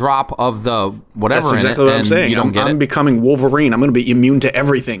one drop of the whatever That's exactly in it, what I'm saying. You don't get I'm becoming Wolverine. I'm going to be immune to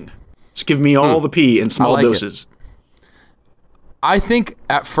everything. Just give me all the pee in small doses. I think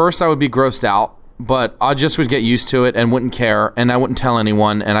at first I would be grossed out, but I just would get used to it and wouldn't care, and I wouldn't tell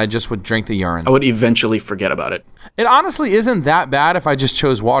anyone, and I just would drink the urine. I would eventually forget about it. It honestly isn't that bad if I just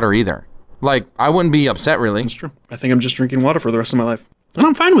chose water either. Like, I wouldn't be upset, really. That's true. I think I'm just drinking water for the rest of my life. And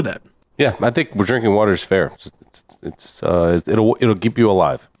I'm fine with that. Yeah, I think we're drinking water is fair. It'll keep you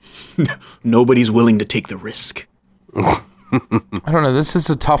alive. Nobody's willing to take the risk. I don't know. This is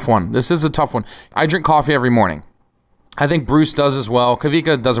a tough one. I drink coffee every morning. I think Bruce does as well.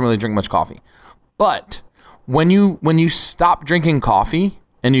 Kavika doesn't really drink much coffee. But when you stop drinking coffee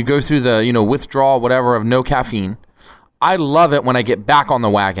and you go through the, withdrawal, whatever, of no caffeine, I love it when I get back on the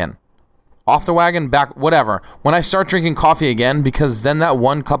wagon. Off the wagon, back, whatever. When I start drinking coffee again, because then that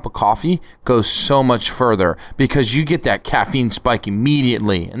one cup of coffee goes so much further because you get that caffeine spike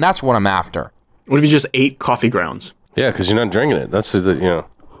immediately. And that's what I'm after. What if you just ate coffee grounds? Yeah, because you're not drinking it. That's Get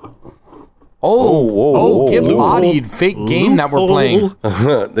bodied. Fake game that we're playing.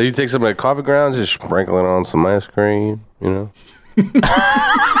 Then you take some of that coffee grounds, just sprinkle it on some ice cream, Or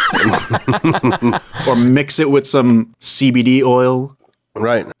mix it with some CBD oil.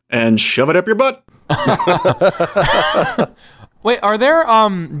 Right. And shove it up your butt. Wait, are there,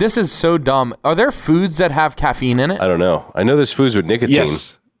 this is so dumb. Are there foods that have caffeine in it? I don't know. I know there's foods with nicotine.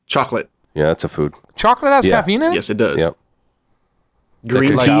 Yes. Chocolate. Yeah, that's a food. Chocolate has caffeine in it? Yes, it does. Yep.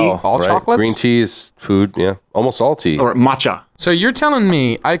 Green Like tea. all right? chocolates? Green tea is food, yeah. Almost all tea. Or matcha. So you're telling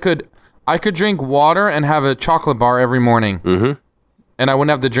me I could drink water and have a chocolate bar every morning. Mm-hmm. And I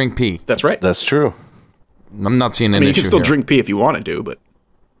wouldn't have to drink pee. That's right. That's true. I'm not seeing any You issue can still here. drink pee if you wanted to, but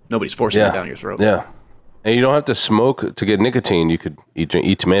nobody's forcing it down your throat. Yeah. And you don't have to smoke to get nicotine. You could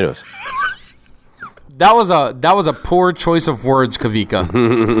eat tomatoes. That was a poor choice of words,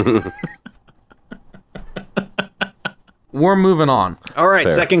 Kavika. We're moving on. All right,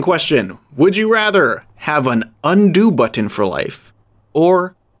 Fair. Second question. Would you rather have an undo button for life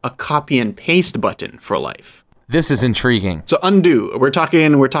or a copy and paste button for life? This is intriguing. So undo, we're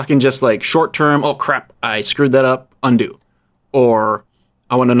talking just like short term, oh crap, I screwed that up, undo. Or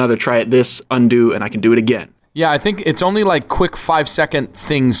I want another try at this, undo, and I can do it again. Yeah, I think it's only like quick 5-second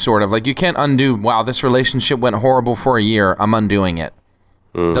things, sort of. Like you can't undo, wow, this relationship went horrible for a year, I'm undoing it.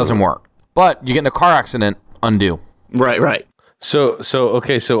 Doesn't work. But you get in a car accident, undo. Right. So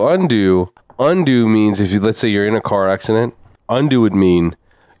undo means let's say you're in a car accident, undo would mean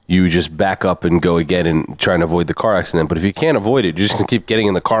you just back up and go again and try and avoid the car accident. But if you can't avoid it, you're just going to keep getting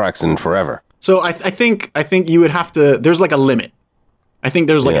in the car accident forever. So I think you would have to, there's like a limit. I think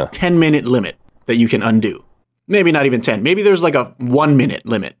there's like a 10-minute limit that you can undo. Maybe not even 10. Maybe there's like a 1-minute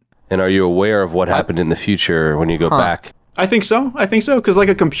limit. And are you aware of what happened in the future when you go back? I think so. Because like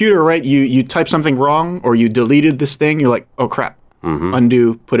a computer, right? You type something wrong or you deleted this thing. You're like, oh crap.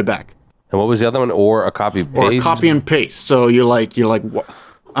 Undo, put it back. And what was the other one? Or a copy paste? Or a copy and paste. So you're like,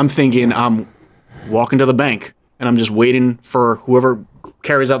 I'm thinking I'm walking to the bank and I'm just waiting for whoever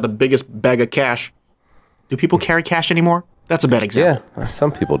carries out the biggest bag of cash. Do people carry cash anymore? That's a bad example. Yeah,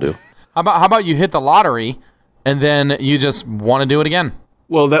 some people do. How about you hit the lottery and then you just want to do it again?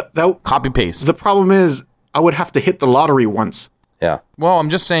 Well, that Copy paste. the problem is I would have to hit the lottery once. Yeah. Well, I'm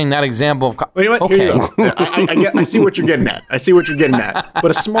just saying that example of... Well, you know what? Okay. Here you go. I see what you're getting at.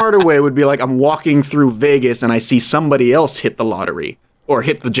 But a smarter way would be like I'm walking through Vegas and I see somebody else hit the lottery or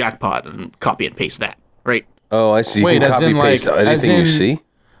hit the jackpot and copy and paste that, right? Oh, I see. You Wait, can as copy in, like- paste anything as in- you see?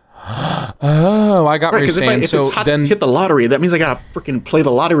 Oh, I got what Right, you're because saying. if So it's then... hit the lottery, that means I gotta freaking play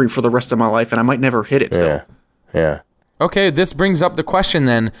the lottery for the rest of my life and I might never hit it still. Yeah. Okay, this brings up the question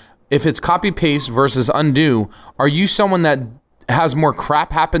then. If it's copy paste versus undo, are you someone that has more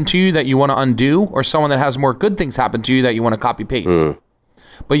crap happen to you that you want to undo, or someone that has more good things happen to you that you want to copy paste?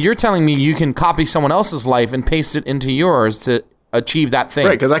 But you're telling me you can copy someone else's life and paste it into yours to achieve that thing.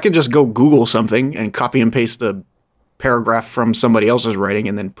 Right, because I could just go Google something and copy and paste the paragraph from somebody else's writing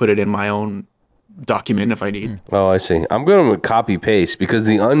and then put it in my own document if I need. Oh, I see. I'm going with copy paste because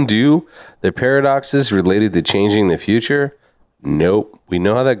the undo, the paradoxes related to changing the future. Nope. We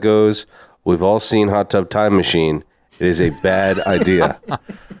know how that goes. We've all seen Hot Tub Time Machine. It is a bad idea.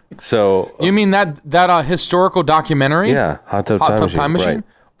 So You mean that historical documentary? yeah, Hot Tub Time Machine. Right.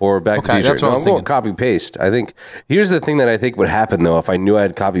 Or Back to the Okay, Future. that's what I was I'm going thinking. copy paste. I think here's the thing that I think would happen though if I knew I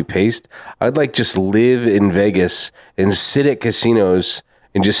had copy paste. I'd like just live in Vegas and sit at casinos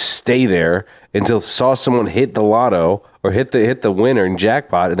and just stay there until saw someone hit the lotto or hit the winner and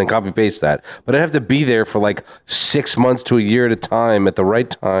jackpot and then copy paste that. But I'd have to be there for like 6 months to a year at a time at the right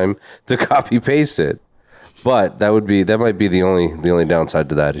time to copy paste it. But that might be the only downside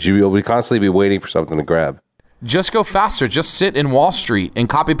to that is you would constantly be waiting for something to grab. Just go faster. Just sit in Wall Street and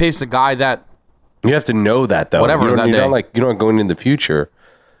copy paste the guy that You have to know that, though. Whatever, you're that not day. like, you're not going in the future.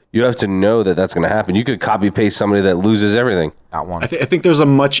 You have to know that that's going to happen. You could copy paste somebody that loses everything. That one. I think there's a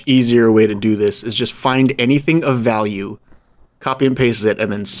much easier way to do this. Is just find anything of value, copy and paste it,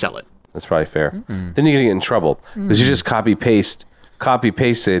 and then sell it. That's probably fair. Then you're going to get in trouble because you just copy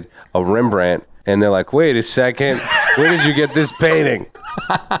pasted a Rembrandt, and they're like, wait a second, where did you get this painting?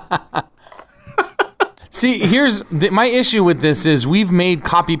 See, my issue with this is we've made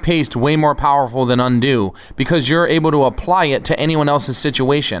copy paste way more powerful than undo because you're able to apply it to anyone else's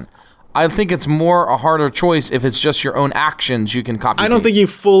situation. I think it's more a harder choice if it's just your own actions you can copy. I don't think you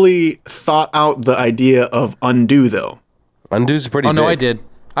fully thought out the idea of undo, though. Undo's pretty big. Oh no, I did.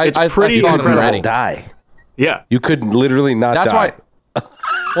 It's I pretty thought of it incredible. already. Die. Yeah. You could literally not That's die. why.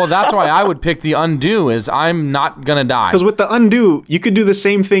 Well, that's why I would pick the undo. Is I'm not gonna die. Because with the undo, you could do the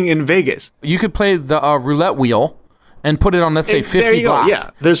same thing in Vegas. You could play the roulette wheel and put it on, let's say, And there 50 you go. black. Yeah.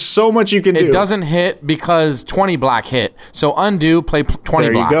 There's so much you can do. It doesn't hit because 20 black hit. So undo, play 20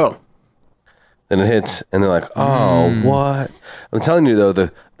 There black. you go. Then it hits, and they're like, oh, what? I'm telling you, though,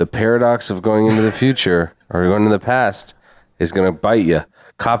 the paradox of going into the future or going into the past is going to bite you.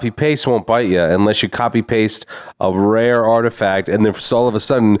 Copy paste won't bite you unless you copy paste a rare artifact, and then all of a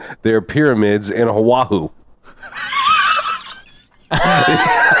sudden there are pyramids in Oahu.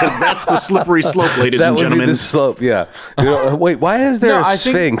 Because that's the slippery slope, ladies That and would be gentlemen. the slope, yeah. You know, wait, why is there No, a I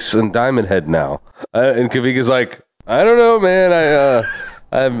think- Sphinx in Diamond Head now? And Kavika's like, I don't know, man.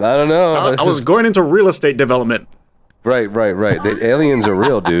 I don't know. I was going into real estate development. Right. The aliens are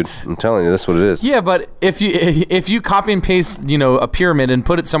real, dude. I'm telling you, that's what it is. Yeah, but if you copy and paste, a pyramid and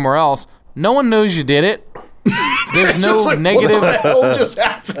put it somewhere else, no one knows you did it. There's no Just like, negative. What the hell just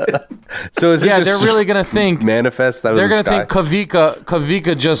happened? So is it Yeah, just they're really gonna think. manifest that? They're gonna think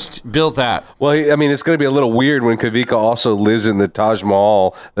Kavika just built that. Well, I mean, it's going to be a little weird when Kavika also lives in the Taj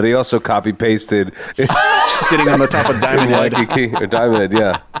Mahal that he also copy pasted Sitting on the top of Diamond Head. or Diamond Head.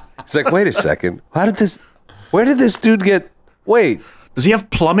 Yeah, it's like, wait a second, where did this dude get? Wait, Does he have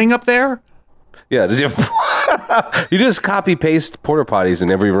plumbing up there? yeah, does he have? You just copy paste porta potties in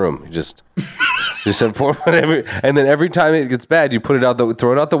every room. You just have and then every time it gets bad, you put it out,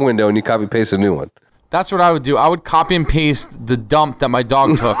 throw it out the window, and you copy paste a new one. That's what I would do. I would copy and paste the dump that my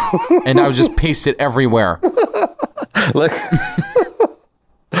dog took, and I would just paste it everywhere. Like,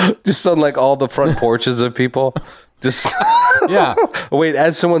 just on like all the front porches of people. Just Yeah. wait,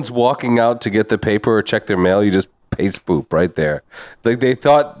 as someone's walking out to get the paper or check their mail, you just paste poop right there. Like they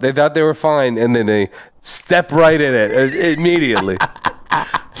thought they were fine, and then they step right in it immediately.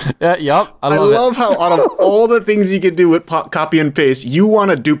 Yep. I love how out of all the things you can do with copy and paste, you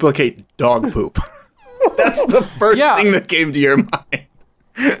want to duplicate dog poop. That's the first Yeah. thing that came to your mind.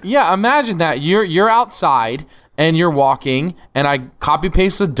 Yeah, imagine that. You're outside and you're walking, and I copy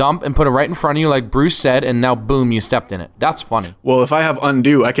paste the dump and put it right in front of you, like Bruce said, and now boom, you stepped in it. That's funny. Well, if I have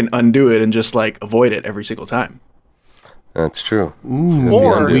undo, I can undo it and just like avoid it every single time. That's true.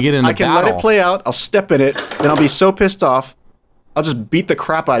 Or we get in I a can let battle. it play out. I'll step in it, then I'll be so pissed off, I'll just beat the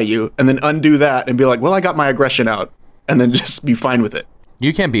crap out of you, and then undo that and be like, "Well, I got my aggression out," and then just be fine with it.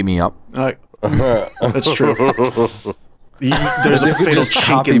 You can't beat me up. That's true. There's a fatal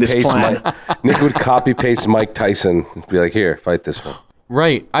chink in this plan. Nick would copy paste Mike Tyson and be like, "Here, fight this one."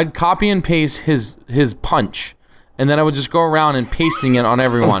 Right. I'd copy and paste his punch, and then I would just go around and pasting it on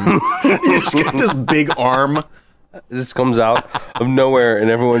everyone. You just got this big arm. This comes out of nowhere, and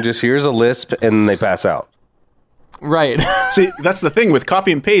everyone just hears a lisp, and they pass out. Right. See, that's the thing with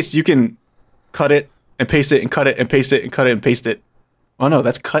copy and paste. You can cut it and paste it and cut it and paste it and cut it and paste it. Oh no,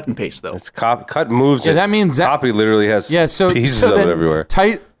 that's cut and paste though. It's cut moves. Yeah, it. that means that- copy literally has pieces of it then everywhere.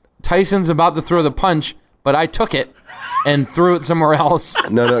 Tyson's about to throw the punch, but I took it and threw it somewhere else.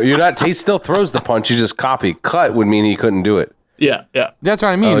 No, you're not. He still throws the punch. You just copy. Cut would mean he couldn't do it. Yeah. That's what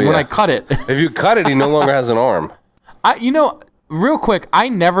I mean. Oh, When yeah. I cut it, If you cut it, he no longer has an arm. real quick, I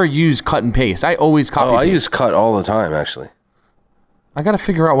never use cut and paste. I always copy. Oh, I paste. use cut all the time, actually. I got to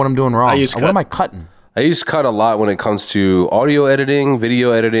figure out what I'm doing wrong. I use What cut. am I cutting? I use cut a lot when it comes to audio editing,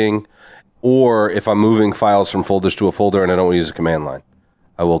 video editing, or if I'm moving files from folders to a folder and I don't want to use a command line.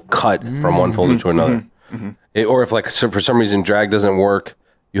 I will cut from one folder to another. Or if, like, for some reason drag doesn't work,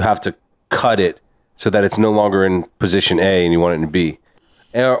 you have to cut it so that it's no longer in position A and you want it in B.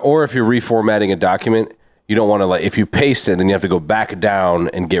 Or if you're reformatting a document, you don't want to, like, if you paste it, then you have to go back down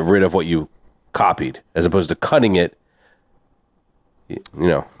and get rid of what you copied, as opposed to cutting it.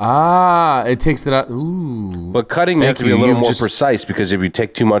 It takes it out. Ooh. But cutting, you have to be a you. little You've more just- precise, because if you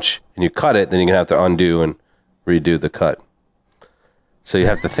take too much and you cut it, then you're going to have to undo and redo the cut. So you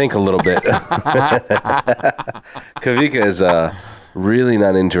have to think a little bit. Kavika is Really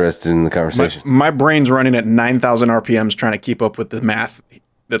not interested in the conversation. My brain's running at 9,000 RPMs trying to keep up with the math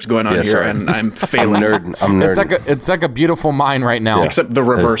that's going on here, sorry. and I'm failing. I'm nerding. It's like a beautiful mind right now. Except the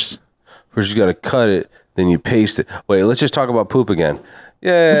reverse. First you got to cut it, then you paste it. Wait, let's just talk about poop again.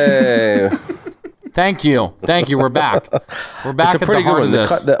 Yay! Thank you. We're back. We're back It's a at pretty the heart good one. of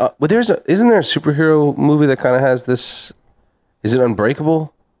this. But isn't there a superhero movie that kind of has this? Is it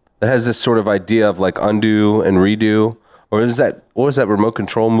Unbreakable? That has this sort of idea of like undo and redo, or is that what was that remote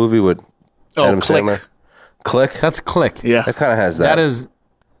control movie with Adam Click. Sandler? Click. That's Click. Yeah, That kind of has that.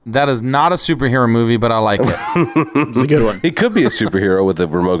 That is not a superhero movie, but I like it. it's a good one. He could be a superhero with a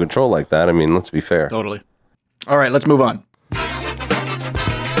remote control like that. I mean, let's be fair. Totally. All right, let's move on.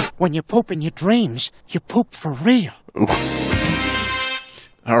 When you poop in your dreams, you poop for real.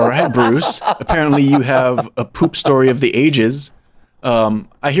 All right, Bruce. Apparently you have a poop story of the ages.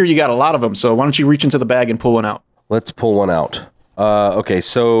 I hear you got a lot of them, so why don't you reach into the bag and pull one out? Let's pull one out. Okay,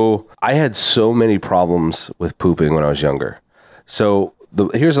 so I had so many problems with pooping when I was younger. So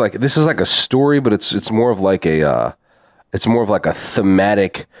this is like a story, but it's more of like a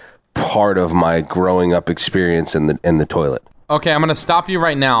thematic part of my growing up experience in the toilet. Okay, I'm going to stop you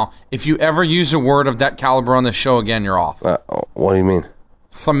right now. If you ever use a word of that caliber on the show again, you're off. What do you mean?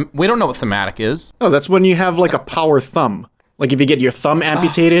 We don't know what thematic is. Oh, that's when you have like a power thumb. Like if you get your thumb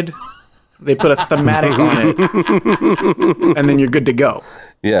amputated, they put a thematic on it, and then you're good to go.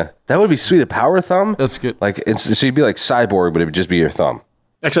 Yeah, that would be sweet. A power thumb? That's good. So you'd be like Cyborg, but it would just be your thumb.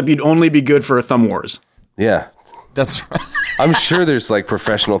 Except you'd only be good for a thumb wars. Yeah. That's right. I'm sure there's like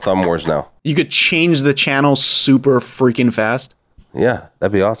professional thumb wars now. You could change the channel super freaking fast. Yeah,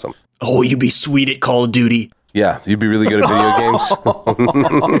 that'd be awesome. Oh, you'd be sweet at Call of Duty. Yeah, you'd be really good at video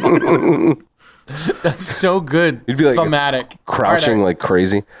games. That's so good. You'd be like thematic. Crouching like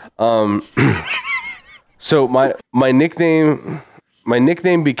crazy. So my nickname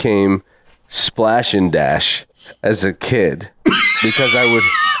became Splash and Dash as a kid because I would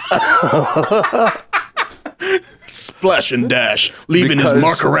Splash and dash, leaving his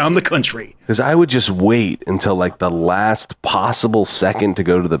mark around the country. Because I would just wait until like the last possible second to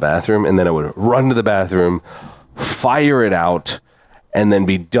go to the bathroom, and then I would run to the bathroom, fire it out, and then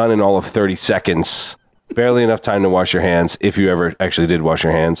be done in all of 30 seconds. Barely enough time to wash your hands, if you ever actually did wash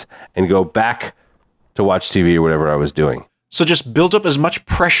your hands, and go back to watch TV or whatever I was doing. So just build up as much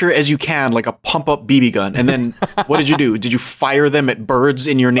pressure as you can, like a pump-up BB gun. And then what did you do? Did you fire them at birds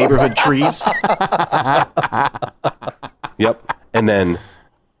in your neighborhood trees? Yep. And then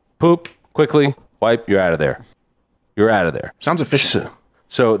poop, quickly, wipe, you're out of there. You're out of there. Sounds efficient.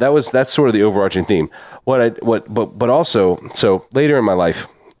 So that's sort of the overarching theme. But also later in my life,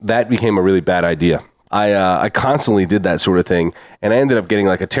 that became a really bad idea. I constantly did that sort of thing, and I ended up getting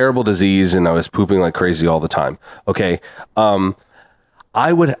like a terrible disease, and I was pooping like crazy all the time. Okay, I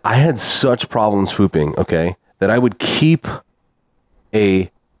had such problems pooping. Okay, that I would keep a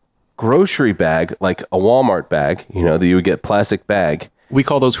grocery bag, like a Walmart bag, that you would get plastic bag. We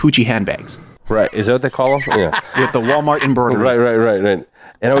call those hoochie handbags. Right? Is that what they call them? Yeah. With the Walmart embroidery. Right.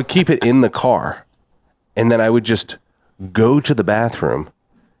 And I would keep it in the car, and then I would just go to the bathroom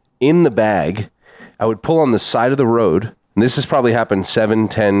in the bag. I would pull on the side of the road, and this has probably happened 7,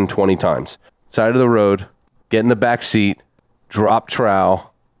 10, 20 times. Side of the road, get in the back seat, drop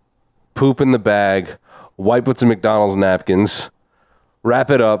trowel, poop in the bag, wipe with some McDonald's napkins,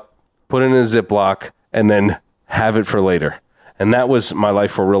 wrap it up, put it in a Ziploc, and then have it for later. And that was my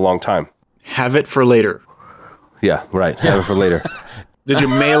life for a real long time. Have it for later. Yeah, right. Have it for later. Did you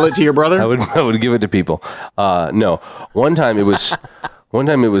mail it to your brother? I would give it to people. No. One time it was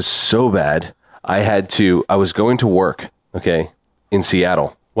so bad. I was going to work, okay, in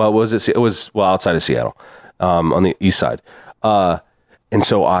Seattle. Well, it was outside of Seattle, on the east side. And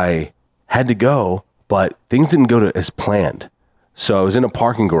so I had to go, but things didn't go as planned. So I was in a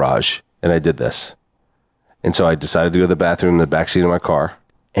parking garage, and I did this. And so I decided to go to the bathroom in the backseat of my car,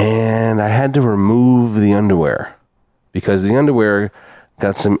 and I had to remove the underwear because the underwear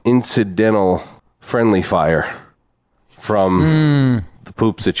got some incidental friendly fire from the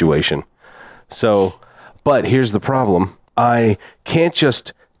poop situation. So, but here's the problem. I can't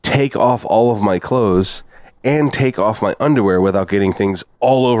just take off all of my clothes and take off my underwear without getting things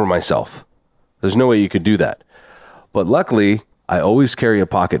all over myself. There's no way you could do that. But luckily, I always carry a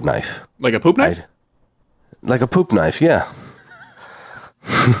pocket knife. Like a poop knife? Like a poop knife, yeah.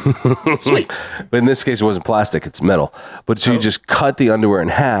 Sweet. But in this case, it wasn't plastic, it's metal. But so you just cut the underwear in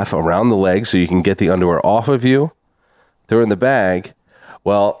half around the leg so you can get the underwear off of you. They're in the bag.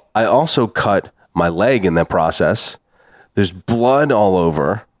 Well, I also cut my leg in that process. There's blood all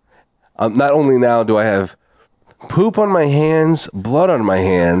over. Not only now do I have poop on my hands, blood on my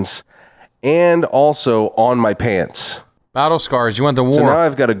hands, and also on my pants. Battle scars. You went to war. So now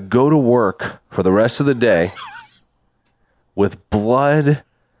I've got to go to work for the rest of the day with blood,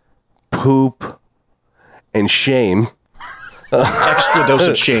 poop, and shame. Extra dose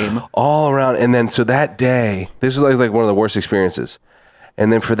of shame. All around. And then, so that day, this was like one of the worst experiences.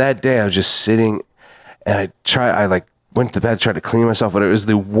 And then for that day, I was just sitting and I went to the bathroom, tried to clean myself, but it was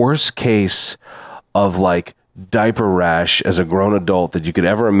the worst case of like diaper rash as a grown adult that you could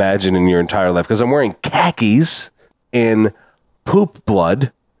ever imagine in your entire life. Because I'm wearing khakis and poop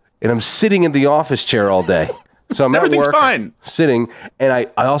blood, and I'm sitting in the office chair all day. So I'm Everything's at work, fine. sitting, and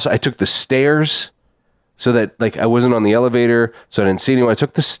I took the stairs so that like I wasn't on the elevator, so I didn't see anyone. I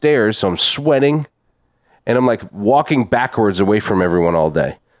took the stairs, so I'm sweating, and I'm like walking backwards away from everyone all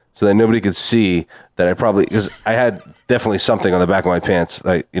day, so that nobody could see that because I had definitely something on the back of my pants.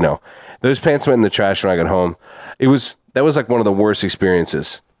 Those pants went in the trash when I got home. That was like one of the worst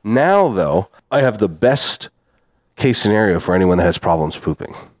experiences. Now though, I have the best case scenario for anyone that has problems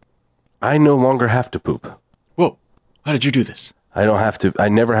pooping. I no longer have to poop. Whoa. How did you do this? I don't have to. I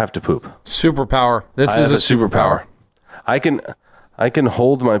never have to poop. Superpower. This is a superpower. I can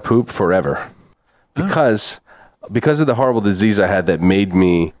hold my poop forever because of the horrible disease I had that made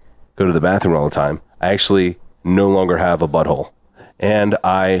me go to the bathroom all the time. I actually no longer have a butthole, and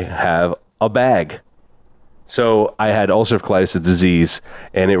I have a bag. So I had ulcerative colitis disease,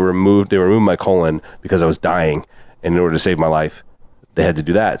 and they removed my colon because I was dying, and in order to save my life, they had to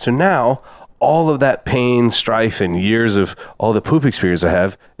do that. So now all of that pain, strife, and years of all the poop experience I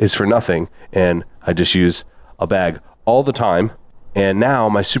have is for nothing, and I just use a bag all the time. And now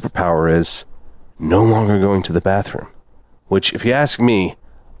my superpower is no longer going to the bathroom, which, if you ask me,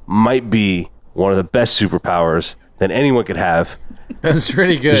 might be one of the best superpowers that anyone could have. That's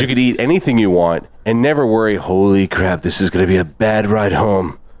pretty good. Because you could eat anything you want and never worry, holy crap, this is going to be a bad ride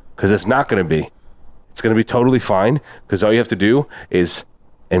home. Because it's not going to be. It's going to be totally fine, because all you have to do is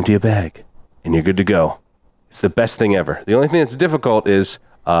empty a bag and you're good to go. It's the best thing ever. The only thing that's difficult is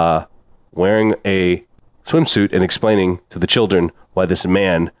wearing a swimsuit and explaining to the children why this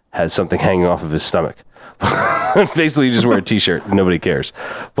man has something hanging off of his stomach. Basically, you just wear a t-shirt and nobody cares.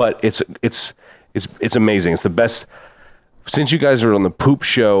 But it's amazing. It's the best. Since you guys are on the poop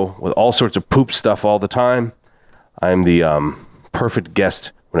show with all sorts of poop stuff all the time, I'm the perfect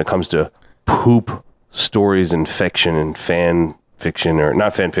guest when it comes to poop stories and fiction and fan fiction, or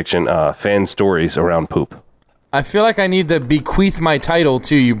not fan fiction, fan stories around poop. I feel like I need to bequeath my title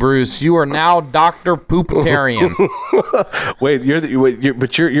to you, Bruce. You are now Dr. Poopitarian. Wait, you're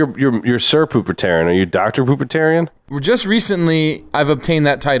Sir Poopitarian. Are you Dr. Poopitarian? Just recently, I've obtained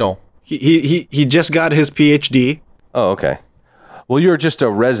that title. He just got his PhD. Oh, okay. Well, you're just a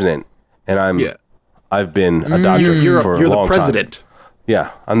resident, and I've been a doctor for a long time. You're the president.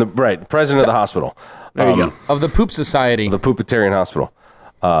 Yeah, I'm the president of the hospital. There you go. Of the Poop Society. The Poopitarian Hospital.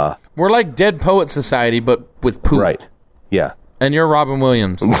 We're like Dead Poet Society, but with poop. Right. Yeah. And you're Robin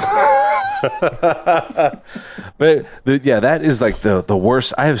Williams. But that is like the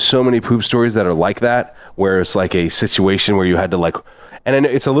worst. I have so many poop stories that are like that, where it's like a situation where you had to like, and I know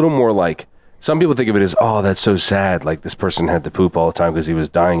it's a little more like, some people think of it as, oh, that's so sad. Like this person had to poop all the time because he was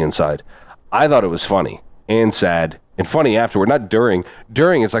dying inside. I thought it was funny and sad and funny afterward. Not during.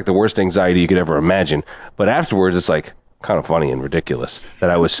 During, it's like the worst anxiety you could ever imagine. But afterwards, it's like kind of funny and ridiculous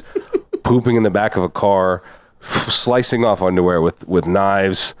that I was pooping in the back of a car, slicing off underwear with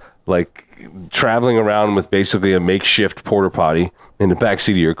knives, like traveling around with basically a makeshift porta potty in the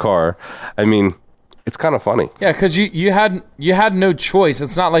backseat of your car. I mean, it's kind of funny. Yeah, because you had no choice.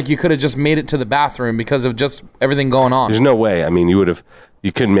 It's not like you could have just made it to the bathroom because of just everything going on. There's no way. I mean, you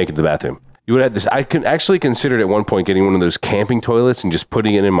couldn't make it to the bathroom. You would have this. I actually considered at one point getting one of those camping toilets and just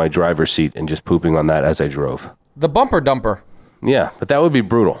putting it in my driver's seat and just pooping on that as I drove. The bumper dumper. Yeah, but that would be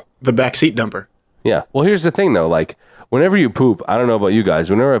brutal. The backseat dumper. Yeah. Well, here's the thing though. Like, whenever you poop, I don't know about you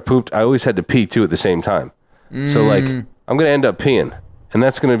guys. Whenever I pooped, I always had to pee too at the same time. So like, I'm gonna end up peeing, and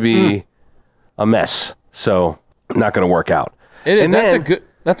that's gonna be a mess. So not gonna work out. It is.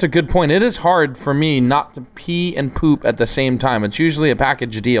 That's a good point. It is hard for me not to pee and poop at the same time. It's usually a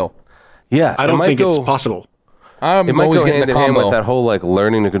package deal. Yeah, I don't think it's possible. I'm always getting the combo. With that whole like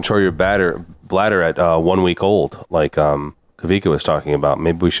learning to control your bladder at 1 week old, like Kavika was talking about.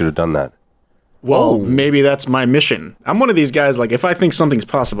 Maybe we should have done that. Well, maybe that's my mission. I'm one of these guys, like, if I think something's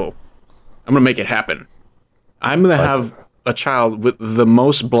possible, I'm going to make it happen. I'm going to have a child with the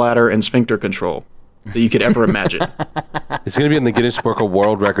most bladder and sphincter control that you could ever imagine. It's going to be in the Guinness Book of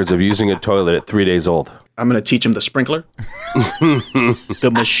World Records of using a toilet at 3 days old. I'm going to teach him the sprinkler,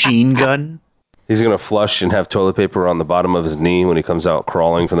 the machine gun, He's going to flush and have toilet paper on the bottom of his knee when he comes out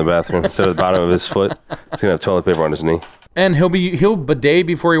crawling from the bathroom. Instead of the bottom of his foot, he's going to have toilet paper on his knee. And he'll bidet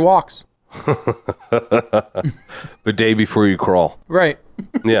before he walks. Bidet before you crawl. Right.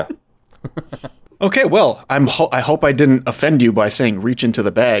 Yeah. Okay, well, I hope I didn't offend you by saying reach into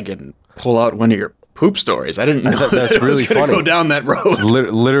the bag and pull out one of your poop stories. I didn't know That's that really it was going to funny. go down that road.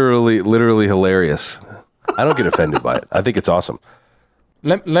 Literally hilarious. I don't get offended by it. I think it's awesome.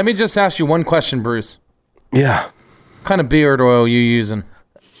 Let me just ask you one question, Bruce. Yeah. What kind of beard oil you using?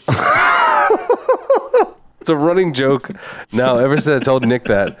 It's a running joke. Now, ever since I told Nick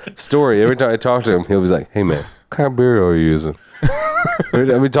that story, every time I talk to him, he'll be like, hey, man, what kind of beard oil are you using?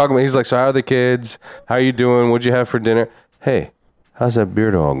 We talking about, he's like, so how are the kids? How are you doing? What'd you have for dinner? Hey, how's that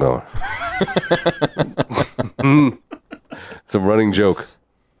beard oil going? It's a running joke.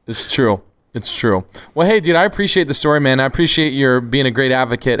 It's true. It's true. Well, hey, dude, I appreciate the story, man. I appreciate your being a great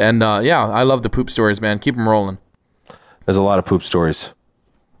advocate. And, yeah, I love the poop stories, man. Keep them rolling. There's a lot of poop stories.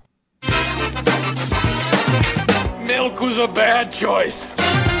 Milk was a bad choice.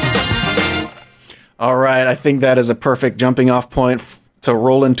 All right, I think that is a perfect jumping off point to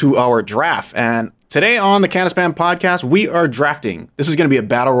roll into our draft. And today on the Can of Spam podcast, we are drafting. This is going to be a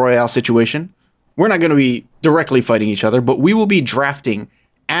battle royale situation. We're not going to be directly fighting each other, but we will be drafting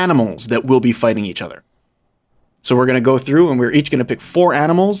animals that will be fighting each other. So we're going to go through and we're each going to pick 4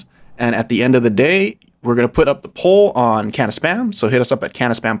 animals. And at the end of the day, we're going to put up the poll on Can of Spam. So hit us up at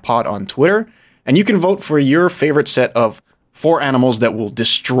Can of Spam Pod on Twitter. And you can vote for your favorite set of 4 animals that will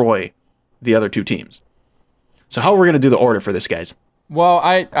destroy the other 2 teams. So how are we going to do the order for this, guys? Well,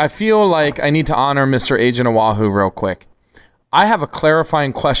 I feel like I need to honor Mr. Agent Oahu real quick. I have a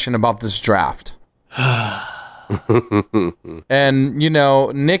clarifying question about this draft. And, you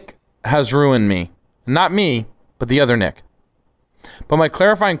know, Nick has ruined me. Not me, but the other Nick. But my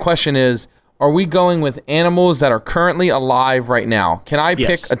clarifying question is, are we going with animals that are currently alive right now? Can I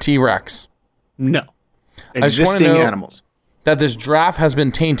Yes. pick a T-Rex? No. I just wanna Existing know animals. that this draft has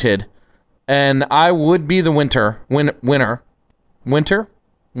been tainted, and I would be the winner.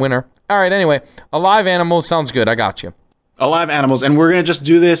 All right, anyway, alive animals sounds good. I got you. Alive animals. And we're going to just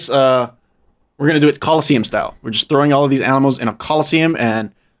do this, we're going to do it Coliseum style. We're just throwing all of these animals in a Coliseum,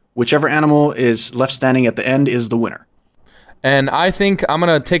 and whichever animal is left standing at the end is the winner. And I think I'm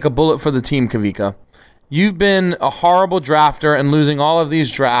going to take a bullet for the team, Kavika. You've been a horrible drafter and losing all of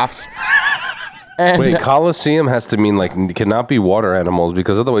these drafts. And Wait, Coliseum has to mean like it cannot be water animals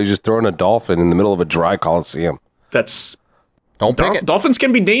because otherwise you're just throwing a dolphin in the middle of a dry Coliseum. That's... don't pick it. Dolphins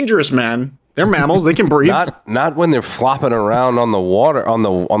can be dangerous, man. They're mammals. They can breathe. Not when they're flopping around on the water on the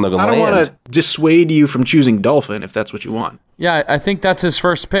land. I don't want to dissuade you from choosing dolphin if that's what you want. Yeah, I think that's his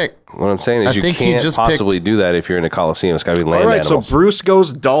first pick. What I'm saying is I you think he can't just possibly do that if you're in a Coliseum. It's got to be land All right, animals. so Bruce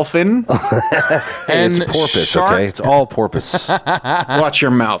goes dolphin. Hey, it's and porpoise, shark- okay? It's all porpoise. Watch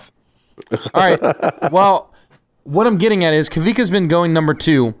your mouth. All right. Well, what I'm getting at is Kavika's been going number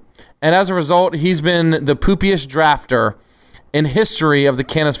 2, and as a result, he's been the poopiest drafter in history of the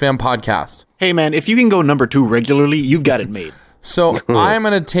Can of Spam podcast. Hey, man, if you can go number 2 regularly, you've got it made. So I'm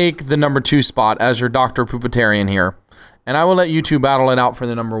going to take the number 2 spot as your Dr. Poopitarian here, and I will let you two battle it out for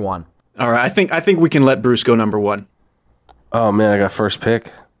the number 1. All right, I think we can let Bruce go number 1. Oh man, I got first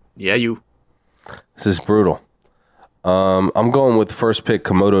pick. Yeah, you. This is brutal. I'm going with the first pick,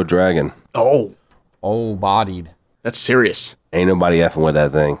 Komodo dragon. Oh, Bodied. that's serious. Ain't nobody effing with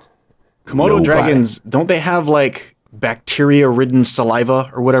that thing. Komodo Nobody. dragons, don't they have like bacteria-ridden saliva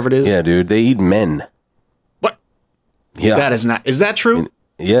or whatever it is? Yeah, dude, they eat men. What? Yeah. That is not. Is that true?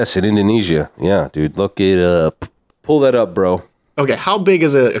 Yes, in Indonesia. Yeah, dude, look it up. Pull that up, bro. Okay, how big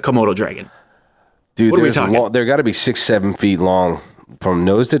is a Komodo dragon? Dude, What are we there's talking? they're got to be 6-7 feet long. From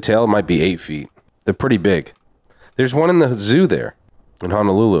nose to tail, it might be 8 feet. They're pretty big. There's one in the zoo there in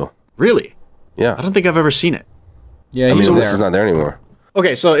Honolulu. Really? Yeah. I don't think I've ever seen it. Yeah, I he's mean, there. this is not there anymore.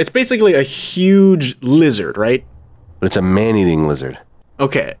 Okay, so it's basically a huge lizard, right? But it's a man-eating lizard.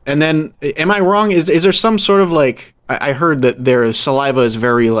 Okay, and then am I wrong? Is there some sort of like I heard that their saliva is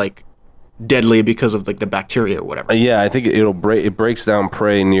very like deadly because of like the bacteria or whatever. Yeah, I think it breaks down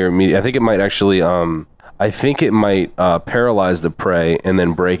prey near immediate. I think it might actually paralyze the prey and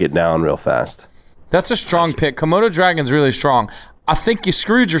then break it down real fast. That's a strong pick. Komodo dragon's really strong. I think you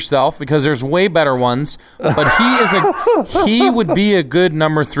screwed yourself because there's way better ones, but he would be a good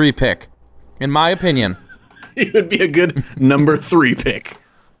number 3 pick, in my opinion. He would be a good number 3 pick.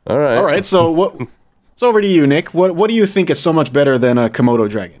 All right. So what? It's over to you, Nick. What do you think is so much better than a Komodo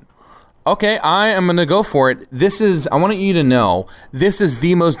dragon? Okay, I am going to go for it. I want you to know, this is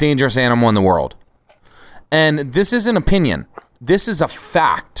the most dangerous animal in the world. And this is an opinion. This is a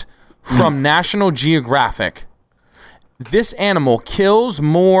fact from National Geographic. This animal kills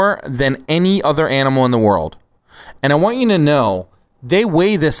more than any other animal in the world. And I want you to know, they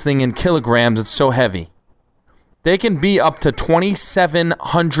weigh this thing in kilograms. It's so heavy. They can be up to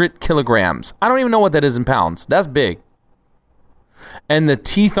 2,700 kilograms. I don't even know what that is in pounds. That's big. And the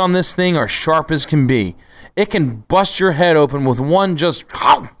teeth on this thing are sharp as can be. It can bust your head open with one just...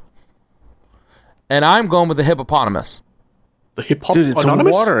 And I'm going with the hippopotamus. The hippopotamus? Dude, it's a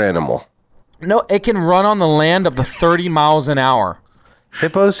water animal. No, it can run on the land up to 30 miles an hour.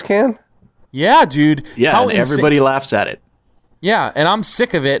 Hippos can? Yeah, dude. Yeah, and everybody laughs at it. Yeah, and I'm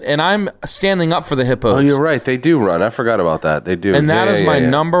sick of it, and I'm standing up for the hippos. Oh, you're right. They do run. I forgot about that. They do. And that is my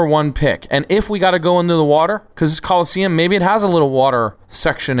number one pick. And if we got to go into the water, because it's Coliseum, maybe it has a little water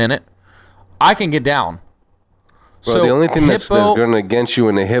section in it, I can get down. Bro, so the only thing that's going against you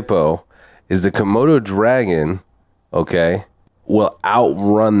in a hippo is the Komodo dragon, okay, will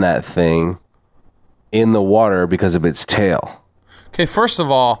outrun that thing in the water because of its tail. Okay, first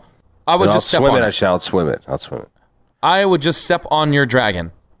of all, I would just step on it. I shall swim it. I'll swim it. I would just step on your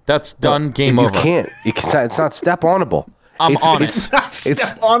dragon. That's done. Game over. You can't. It's not step-onable. I'm on it. It's not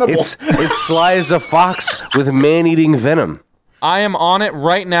step-onable. It's sly as a fox with man-eating venom. I am on it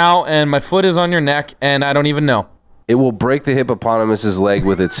right now, and my foot is on your neck, and I don't even know. It will break the hippopotamus's leg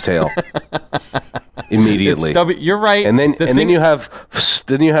with its tail immediately. You're right. And then you have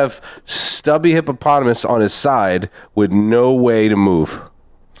stubby hippopotamus on his side with no way to move.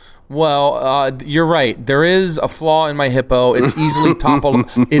 Well, you're right. There is a flaw in my hippo. It's easily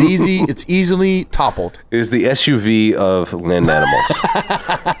toppled. It's easily toppled. It is the SUV of land animals.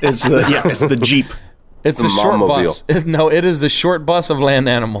 It's the Jeep. It's the short bus. No, it is the short bus of land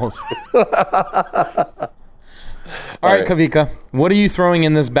animals. All right, Kavika, what are you throwing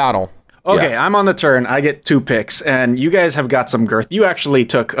in this battle? Okay, I'm on the turn. I get 2 picks, and you guys have got some girth. You actually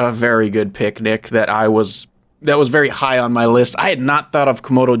took a very good pick, Nick, that was very high on my list. I had not thought of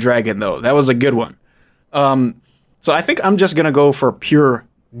Komodo dragon, though. That was a good one. So I think I'm just going to go for pure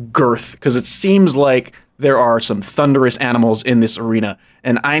girth, because it seems like there are some thunderous animals in this arena,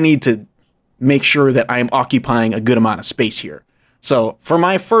 and I need to make sure that I am occupying a good amount of space here. So for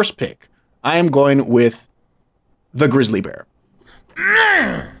my first pick, I am going with the grizzly bear.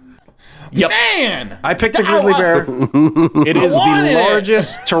 Yep. Man! I picked the grizzly bear. It is the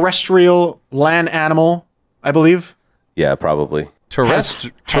largest terrestrial land animal, I believe. Yeah, probably.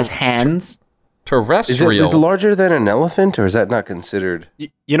 Has hands. Terrestrial. Is it larger than an elephant, or is that not considered?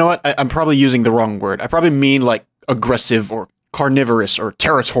 You know what? I'm probably using the wrong word. I probably mean like aggressive or carnivorous or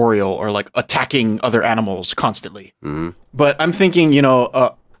territorial or like attacking other animals constantly. Mm-hmm. But I'm thinking,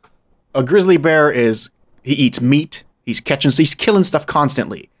 a grizzly bear he eats meat. He's killing stuff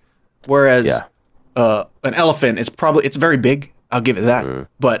constantly. Whereas an elephant it's very big. I'll give it that. Mm.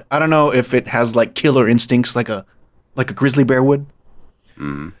 But I don't know if it has like killer instincts like a grizzly bear would.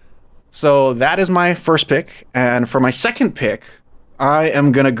 Mm. So that is my first pick. And for my second pick, I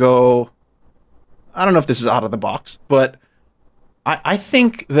am going to go, I don't know if this is out of the box, but I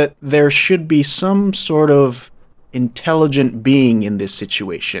think that there should be some sort of intelligent being in this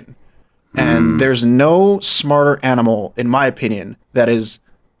situation. And there's no smarter animal, in my opinion, that is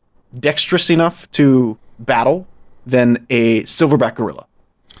dexterous enough to battle than a silverback gorilla.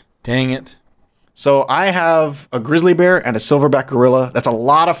 Dang it. So I have a grizzly bear and a silverback gorilla. That's a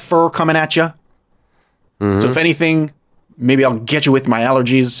lot of fur coming at you. Mm-hmm. So if anything, maybe I'll get you with my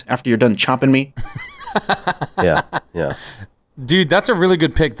allergies after you're done chomping me. Yeah. Dude, that's a really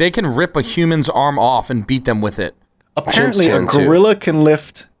good pick. They can rip a human's arm off and beat them with it. Apparently, a gorilla can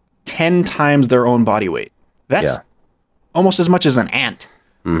lift 10 times their own body weight. That's almost as much as an ant.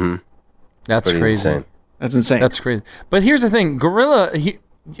 Mm-hmm. That's pretty crazy. Insane. That's insane. That's crazy. But here's the thing. Gorilla,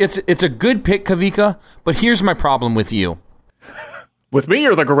 it's a good pick, Kavika, but here's my problem with you. With me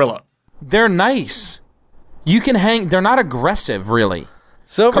or the gorilla? They're nice. You can hang. They're not aggressive, really.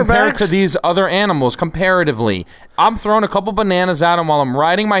 Silverbacks? Compared to these other animals, comparatively. I'm throwing a couple bananas at them while I'm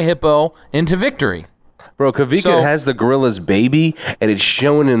riding my hippo into victory. Bro, Kavika has the gorilla's baby, and it's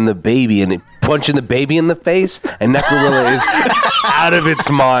showing in the baby, and it punching the baby in the face, and that gorilla is out of its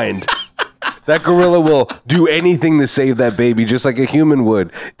mind. That gorilla will do anything to save that baby, just like a human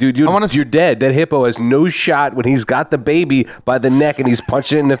would. Dude, you're dead. That hippo has no shot when he's got the baby by the neck, and he's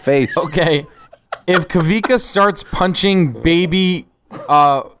punching it in the face. Okay. If Kavika starts punching baby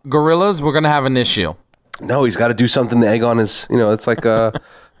gorillas, we're going to have an issue. No, he's got to do something to egg on his,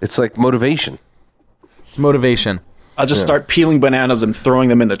 it's like motivation. It's motivation. I'll just start peeling bananas and throwing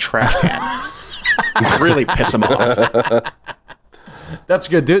them in the trash can. Really piss him off. That's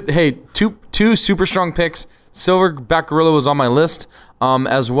good, dude. Hey, two super strong picks. Silverback gorilla was on my list,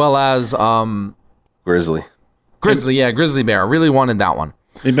 as well as Grizzly. Grizzly bear. I really wanted that one.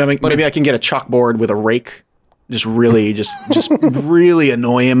 Maybe I can get a chalkboard with a rake. Just really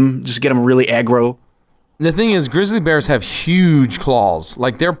annoy him. Just get him really aggro. The thing is, grizzly bears have huge claws.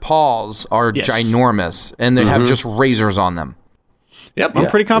 Like, their paws are ginormous, and they have just razors on them. Yep, I'm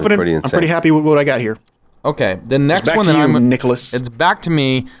pretty confident. I'm pretty happy with what I got here. Okay, the next back one to that you, Nicholas. It's back to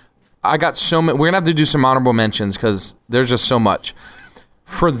me. I got so many. We're gonna have to do some honorable mentions because there's just so much.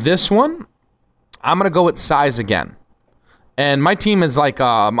 For this one, I'm gonna go with size again, and my team is like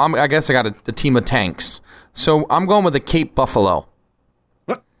I guess I got a team of tanks, so I'm going with a Cape buffalo.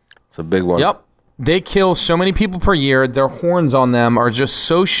 It's a big one. Yep. They kill so many people per year. Their horns on them are just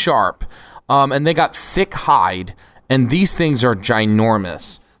so sharp, and they got thick hide, and these things are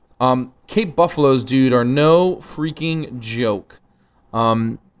ginormous. Cape buffaloes, dude, are no freaking joke.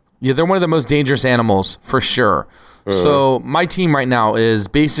 Yeah, they're one of the most dangerous animals for sure. So my team right now is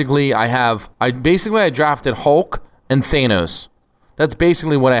basically I drafted Hulk and Thanos. That's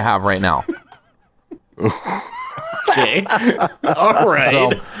basically what I have right now. Okay. All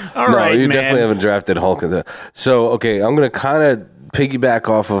right. All right, you man. definitely haven't drafted Hulk. So, okay, I'm going to kind of piggyback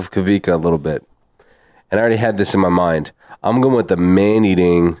off of Kavika a little bit. And I already had this in my mind. I'm going with the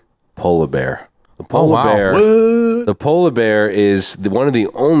man-eating polar bear. The polar bear is one of the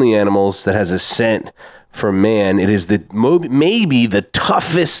only animals that has a scent for man. It is maybe the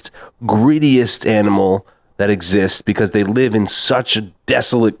toughest, grittiest animal that exists because they live in such a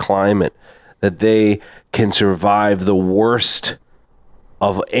desolate climate that they can survive the worst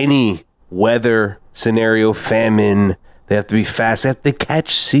of any weather scenario, famine. They have to be fast. They have to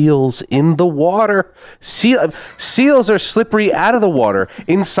catch seals in the water. Seals are slippery out of the water.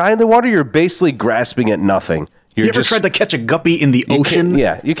 Inside the water, you're basically grasping at nothing. You ever tried to catch a guppy in the ocean?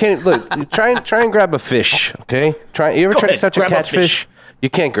 You can't. Look, try and grab a fish, okay? You ever try to touch a catfish? You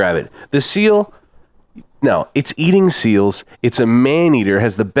can't grab it. The seal, no, it's eating seals. It's a man-eater,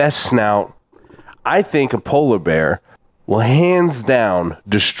 has the best snout. I think a polar bear will hands down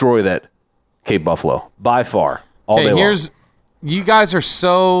destroy that Cape buffalo by far. Okay, you guys are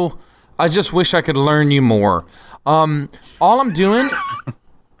so. I just wish I could learn you more. All I'm doing,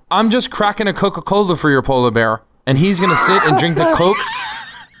 I'm just cracking a Coca-Cola for your polar bear, and he's gonna sit and drink the Coke,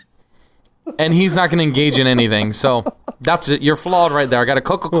 and he's not gonna engage in anything. So that's it. You're flawed right there. I got a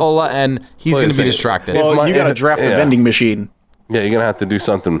Coca-Cola, and he's gonna be distracted. Well, you got to draft the vending machine. Yeah, you're gonna have to do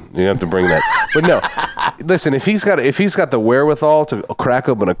something. You have to bring that. But no, listen. If he's got the wherewithal to crack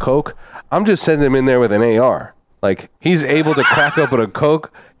open a Coke, I'm just sending him in there with an AR. Like, he's able to crack open a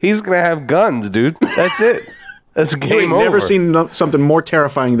Coke. He's gonna have guns, dude. That's it. That's game over. Never seen something more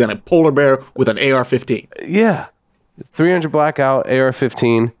terrifying than a polar bear with an AR-15. Yeah, 300 blackout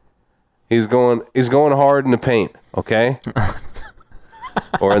AR-15. He's going hard in the paint. Okay,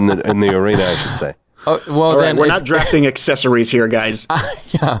 or in the arena, I should say. Well, then we're not drafting accessories here, guys.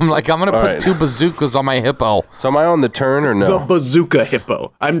 I'm gonna put 2 bazookas on my hippo. So am I on the turn or no? The bazooka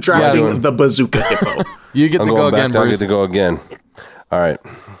hippo. I'm drafting the bazooka hippo. You get to go again, Bruce. I get to go again. All right.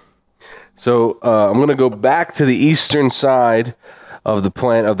 So I'm gonna go back to the eastern side of the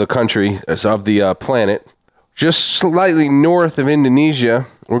planet, just slightly north of Indonesia.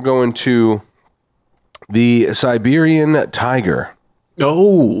 We're going to the Siberian tiger.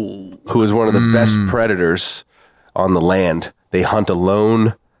 Oh. Who is one of the best predators on the land. They hunt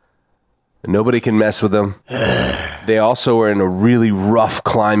alone. Nobody can mess with them. They also are in a really rough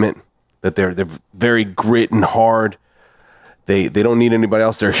climate. That they're very grit and hard. They don't need anybody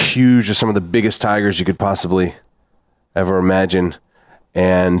else. They're huge. They're some of the biggest tigers you could possibly ever imagine.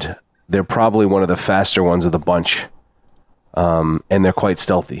 And they're probably one of the faster ones of the bunch. And they're quite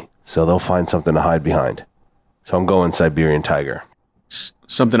stealthy. So they'll find something to hide behind. So I'm going Siberian tiger.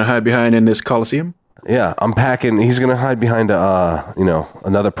 Something to hide behind in this Coliseum? Yeah, I'm packing. He's going to hide behind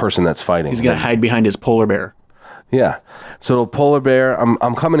another person that's fighting. He's going to hide behind his polar bear. Yeah. So the polar bear,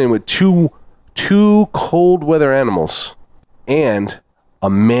 I'm coming in with two cold weather animals and a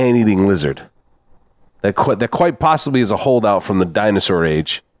man-eating lizard. That quite possibly is a holdout from the dinosaur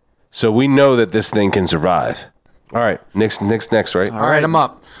age. So we know that this thing can survive. All right, next, right? All right, I'm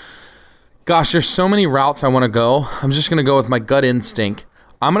up. Gosh, there's so many routes I want to go. I'm just going to go with my gut instinct.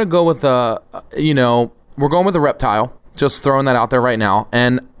 I'm going to go with we're going with a reptile. Just throwing that out there right now.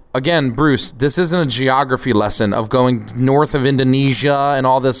 And again, Bruce, this isn't a geography lesson of going north of Indonesia and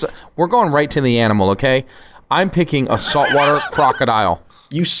all this. We're going right to the animal, okay? I'm picking a saltwater crocodile.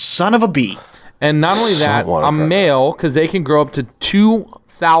 You son of a bee. And not only that, a male, because they can grow up to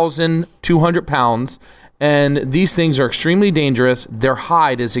 2,200 pounds. And these things are extremely dangerous. Their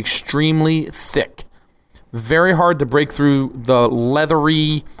hide is extremely thick. Very hard to break through the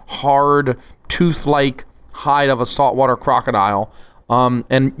leathery, hard, tooth-like hide of a saltwater crocodile.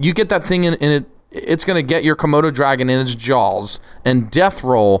 And you get that thing in it, it's going to get your Komodo dragon in its jaws and death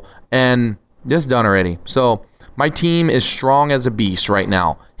roll, and it's done already. So my team is strong as a beast right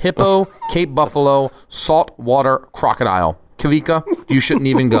now. Hippo, Cape Buffalo, saltwater crocodile. Kavika, you shouldn't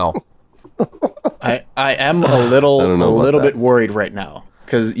even go. I am a little bit worried right now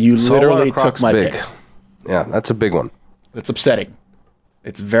because you literally took my pick. Yeah, that's a big one. It's upsetting.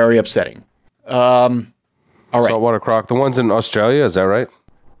 It's very upsetting. All right. Saltwater croc. The ones in Australia, is that right?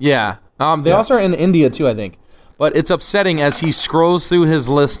 Yeah. They also are in India too, I think. But it's upsetting as he scrolls through his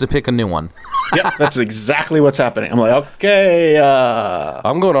list to pick a new one. Yeah, that's exactly what's happening. I'm like, okay.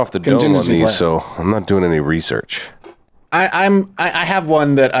 I'm going off the dome on these, so I'm not doing any research. I have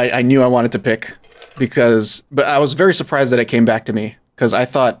one that I knew I wanted to pick but I was very surprised that it came back to me because I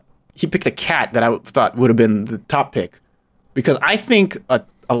thought he picked a cat that I thought would have been the top pick because I think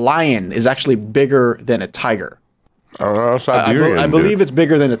a lion is actually bigger than a tiger. I believe it's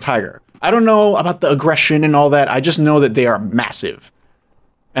bigger than a tiger. I don't know about the aggression and all that. I just know that they are massive.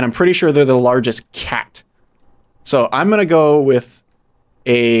 And I'm pretty sure they're the largest cat. So I'm going to go with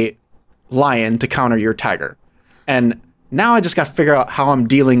a lion to counter your tiger. And now I just got to figure out how I'm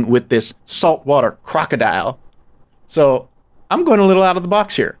dealing with this saltwater crocodile. So I'm going a little out of the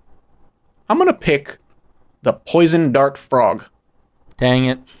box here. I'm going to pick the poison dart frog. Dang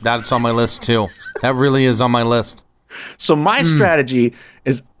it. That's on my list too. That really is on my list. So my strategy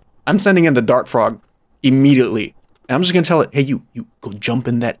is I'm sending in the dart frog immediately. And I'm just going to tell it, hey, you go jump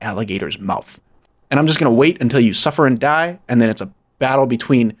in that alligator's mouth. And I'm just going to wait until you suffer and die. And then it's a battle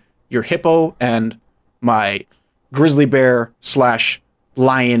between your hippo and my grizzly bear /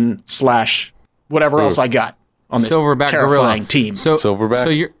 lion / whatever else I got on this Silverback terrifying gorilla team. Silverback? So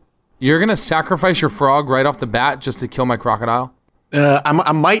you're going to sacrifice your frog right off the bat just to kill my crocodile?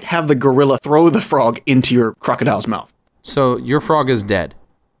 I might have the gorilla throw the frog into your crocodile's mouth. So your frog is dead.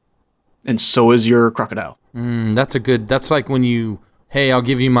 And so is your crocodile. That's like when I'll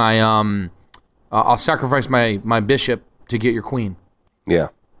give you my, I'll sacrifice my bishop to get your queen. Yeah.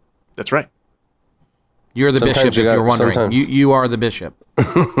 That's right. You're the bishop, if you're wondering. You are the bishop.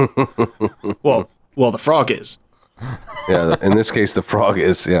 Well, the frog is. Yeah, in this case, the frog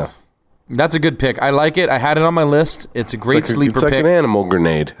is, yeah. That's a good pick. I like it. I had it on my list. It's a great sleeper pick. It's like an animal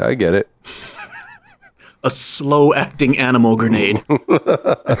grenade. I get it. A slow-acting animal grenade.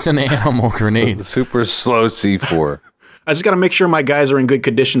 That's an animal grenade. Super slow C4. I just got to make sure my guys are in good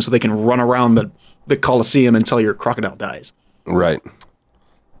condition so they can run around the Coliseum until your crocodile dies. Right.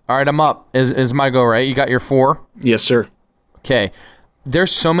 All right, I'm up. Is my go, right? You got your 4? Yes, sir. Okay.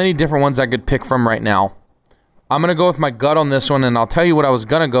 There's so many different ones I could pick from right now. I'm going to go with my gut on this one, and I'll tell you what I was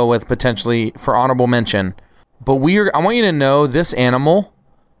going to go with potentially for honorable mention. But I want you to know this animal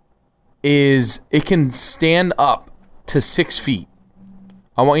it can stand up to 6 feet.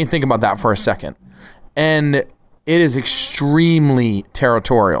 I want you to think about that for a second. And it is extremely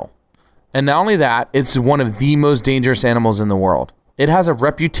territorial. And not only that, it's one of the most dangerous animals in the world. It has a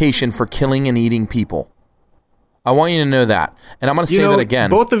reputation for killing and eating people. I want you to know that. And I'm going to say that again.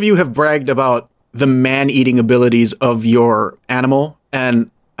 Both of you have bragged about the man-eating abilities of your animal, and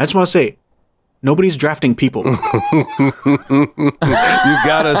I just want to say, nobody's drafting people. You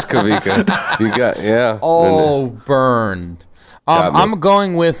got us, Kavika. Yeah. Oh, burned. I'm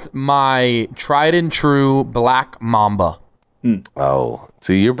going with my tried and true black mamba. Oh,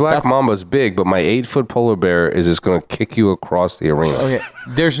 see, your black mamba's big, but my 8-foot polar bear is just going to kick you across the arena. Okay,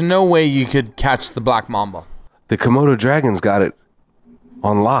 there's no way you could catch the black mamba. The Komodo dragons got it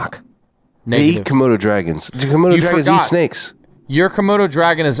on lock. Negative. They eat Komodo dragons. The Komodo dragons eat snakes. Your Komodo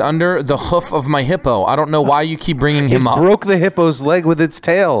dragon is under the hoof of my hippo. I don't know why you keep bringing him up. It broke the hippo's leg with its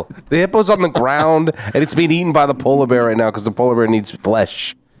tail. The hippo's on the ground, and it's being eaten by the polar bear right now because the polar bear needs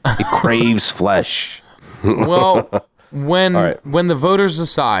flesh. It craves flesh. Well, when the voters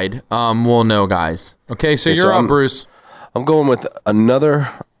decide, we'll know, guys. Okay, so you're up, Bruce. I'm going with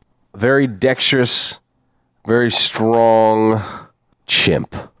another very dexterous, very strong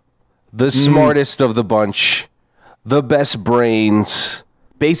chimp. The smartest of the bunch, the best brains,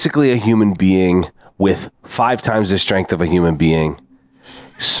 basically a human being with 5 times the strength of a human being.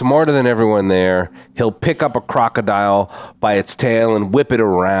 Smarter than everyone there. He'll pick up a crocodile by its tail and whip it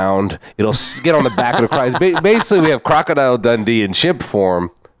around. It'll get on the back of the crocodile. Basically, we have Crocodile Dundee in chimp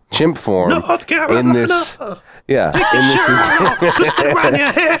form. North Carolina. In this, yeah. Just around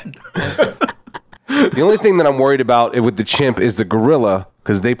your head. The only thing that I'm worried about with the chimp is the gorilla,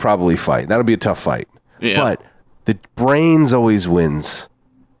 because they probably fight. That'll be a tough fight. Yeah. But the brains always wins.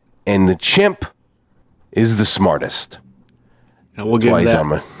 And the chimp is the smartest. And we'll give Why you he's that. on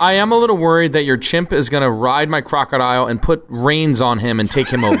my- I am a little worried that your chimp is going to ride my crocodile and put reins on him and take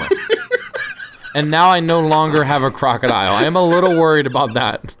him over. And now I no longer have a crocodile. I am a little worried about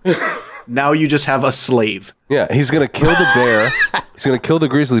that. Now you just have a slave. Yeah, he's going to kill the bear. He's going to kill the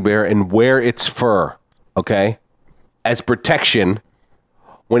grizzly bear and wear its fur, okay, as protection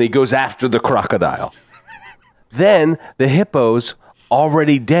when he goes after the crocodile. Then the hippo's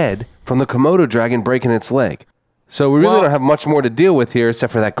already dead from the Komodo dragon breaking its leg. So we really don't have much more to deal with here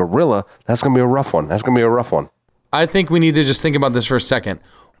except for that gorilla. That's going to be a rough one. I think we need to just think about this for a second.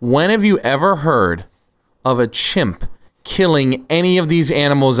 When have you ever heard of a chimp killing any of these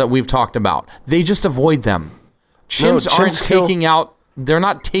animals that we've talked about? They just avoid them. Chimps aren't taking out. They're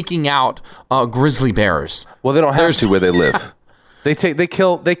not taking out grizzly bears. Well, they don't have to where they live. They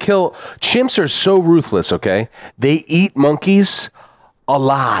kill. Chimps are so ruthless. Okay, they eat monkeys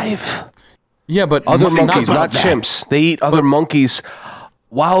alive. Yeah, but Other monkeys, not chimps. They eat other monkeys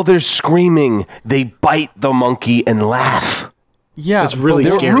while they're screaming. They bite the monkey and laugh. Yeah, it's really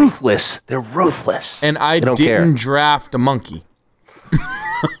They're scary. ruthless. They're ruthless. And I didn't draft a monkey.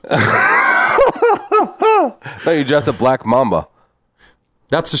 No, you draft a black mamba.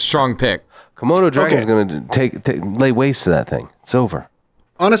 That's a strong pick. Komodo dragon's going to lay waste to that thing. It's over.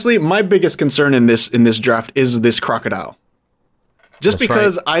 Honestly, my biggest concern in this draft is this crocodile. Just That's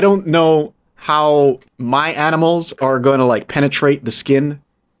because right. I don't know how my animals are going to like penetrate the skin,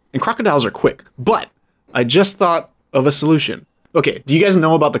 and crocodiles are quick. But I just thought of a solution. Okay, do you guys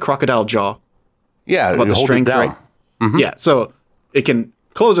know about the crocodile jaw? Yeah, About the hold it strength, down. right? Mm-hmm. Yeah, so it can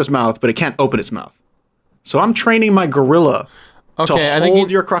close its mouth, but it can't open its mouth. So I'm training my gorilla to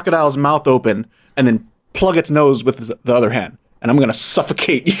hold your crocodile's mouth open and then plug its nose with the other hand. And I'm going to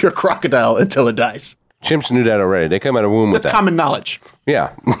suffocate your crocodile until it dies. Chimps knew that already. They come out of womb with That's that. common knowledge.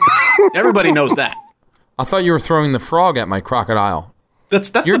 Yeah. Everybody knows that. I thought you were throwing the frog at my crocodile. That's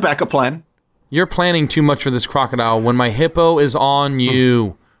the backup plan. You're planning too much for this crocodile when my hippo is on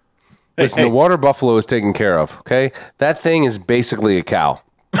you. Listen, the water buffalo is taken care of, okay? That thing is basically a cow. All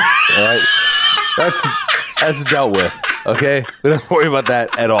right? That's dealt with, okay? We don't worry about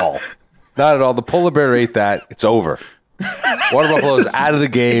that at all. Not at all. The polar bear ate that. It's over. Water buffalo is out of the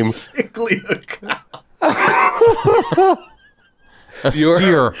game. Basically a cow. A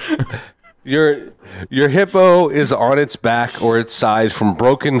steer. Your hippo is on its back or its side from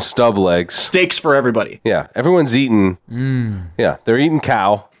broken stub legs. Steaks for everybody. Yeah, everyone's eating. Yeah, they're eating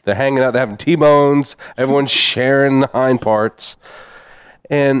cow. They're hanging out. They're having T-bones. Everyone's sharing the hind parts.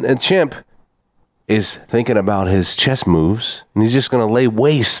 And Chimp is thinking about his chess moves, and he's just going to lay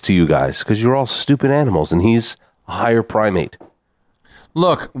waste to you guys because you're all stupid animals, and he's a higher primate.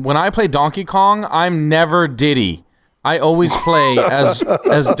 Look, when I play Donkey Kong, I'm never Diddy. I always play as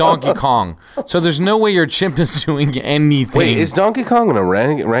Donkey Kong. So there's no way your chimp is doing anything. Wait, is Donkey Kong an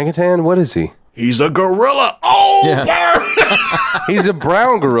orangutan? What is he? He's a gorilla. Oh, Yeah. He's a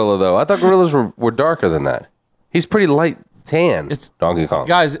brown gorilla, though. I thought gorillas were darker than that. He's pretty light tan. It's Donkey Kong.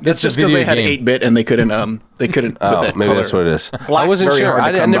 Guys, That's it's just a because video they had game. 8-bit and they couldn't put that Maybe color. that's what it is. I Black's wasn't very sure.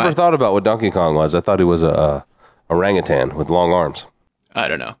 hard to I come never by. thought about what Donkey Kong was. I thought he was a orangutan with long arms. I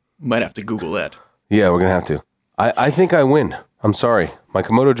don't know. Might have to Google that. Yeah, we're gonna have to. I think I win. I'm sorry. My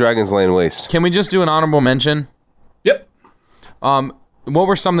Komodo dragon's laying waste. Can we just do an honorable mention? Yep. What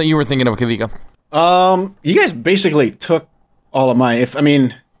were some that you were thinking of, Kavika? You guys basically took all of mine.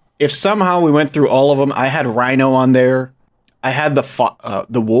 If somehow we went through all of them, I had rhino on there. I had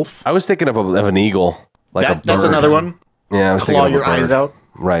the wolf. I was thinking of an eagle, like a bird. That's another one. Yeah, I was Claw thinking of your a bird. eyes out.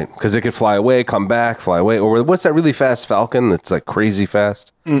 Right, because it could fly away, come back, fly away. Or what's that really fast falcon that's like crazy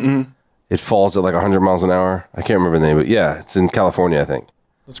fast? It falls at like 100 miles an hour. I can't remember the name, but yeah, it's in California, I think.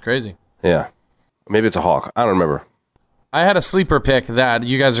 That's crazy. Yeah. Maybe it's a hawk. I don't remember. I had a sleeper pick that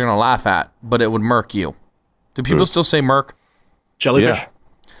you guys are going to laugh at, but it would murk you. Do people still say murk? Jellyfish. Yeah.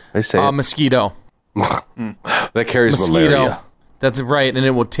 They say it. Mosquito. That carries Mosquito. malaria. That's right, and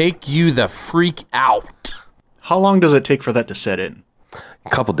it will take you the freak out. How long does it take for that to set in? A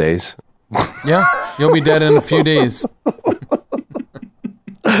couple days. Yeah, you'll be dead in a few days.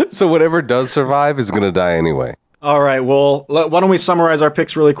 So whatever does survive is going to die anyway. All right. Well, why don't we summarize our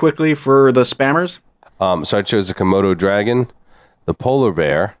picks really quickly for the spammers? So I chose the Komodo dragon, the polar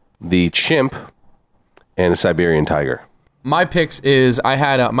bear, the chimp, and the Siberian tiger. My picks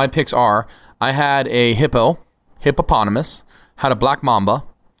are I had a hippopotamus, had a black mamba,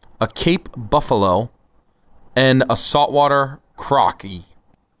 a Cape buffalo, and a saltwater crocky.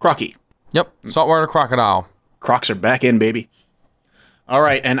 Crocky. Yep, saltwater crocodile. Crocs are back in, baby. All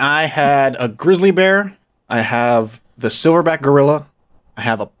right. And I had a grizzly bear. I have the silverback gorilla. I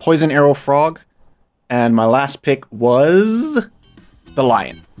have a poison arrow frog. And my last pick was the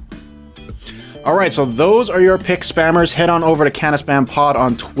lion. All right, so those are your pick, spammers. Head on over to Canaspam Pod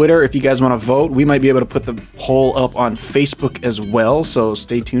on Twitter if you guys want to vote. We might be able to put the poll up on Facebook as well, so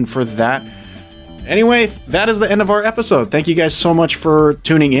stay tuned for that. Anyway, that is the end of our episode. Thank you guys so much for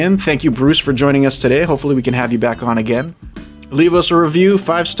tuning in. Thank you, Bruce, for joining us today. Hopefully we can have you back on again. Leave us a review,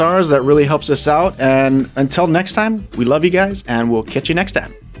 5 stars. That really helps us out. And until next time, we love you guys, and we'll catch you next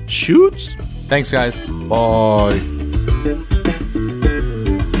time. Shoots! Thanks, guys. Bye.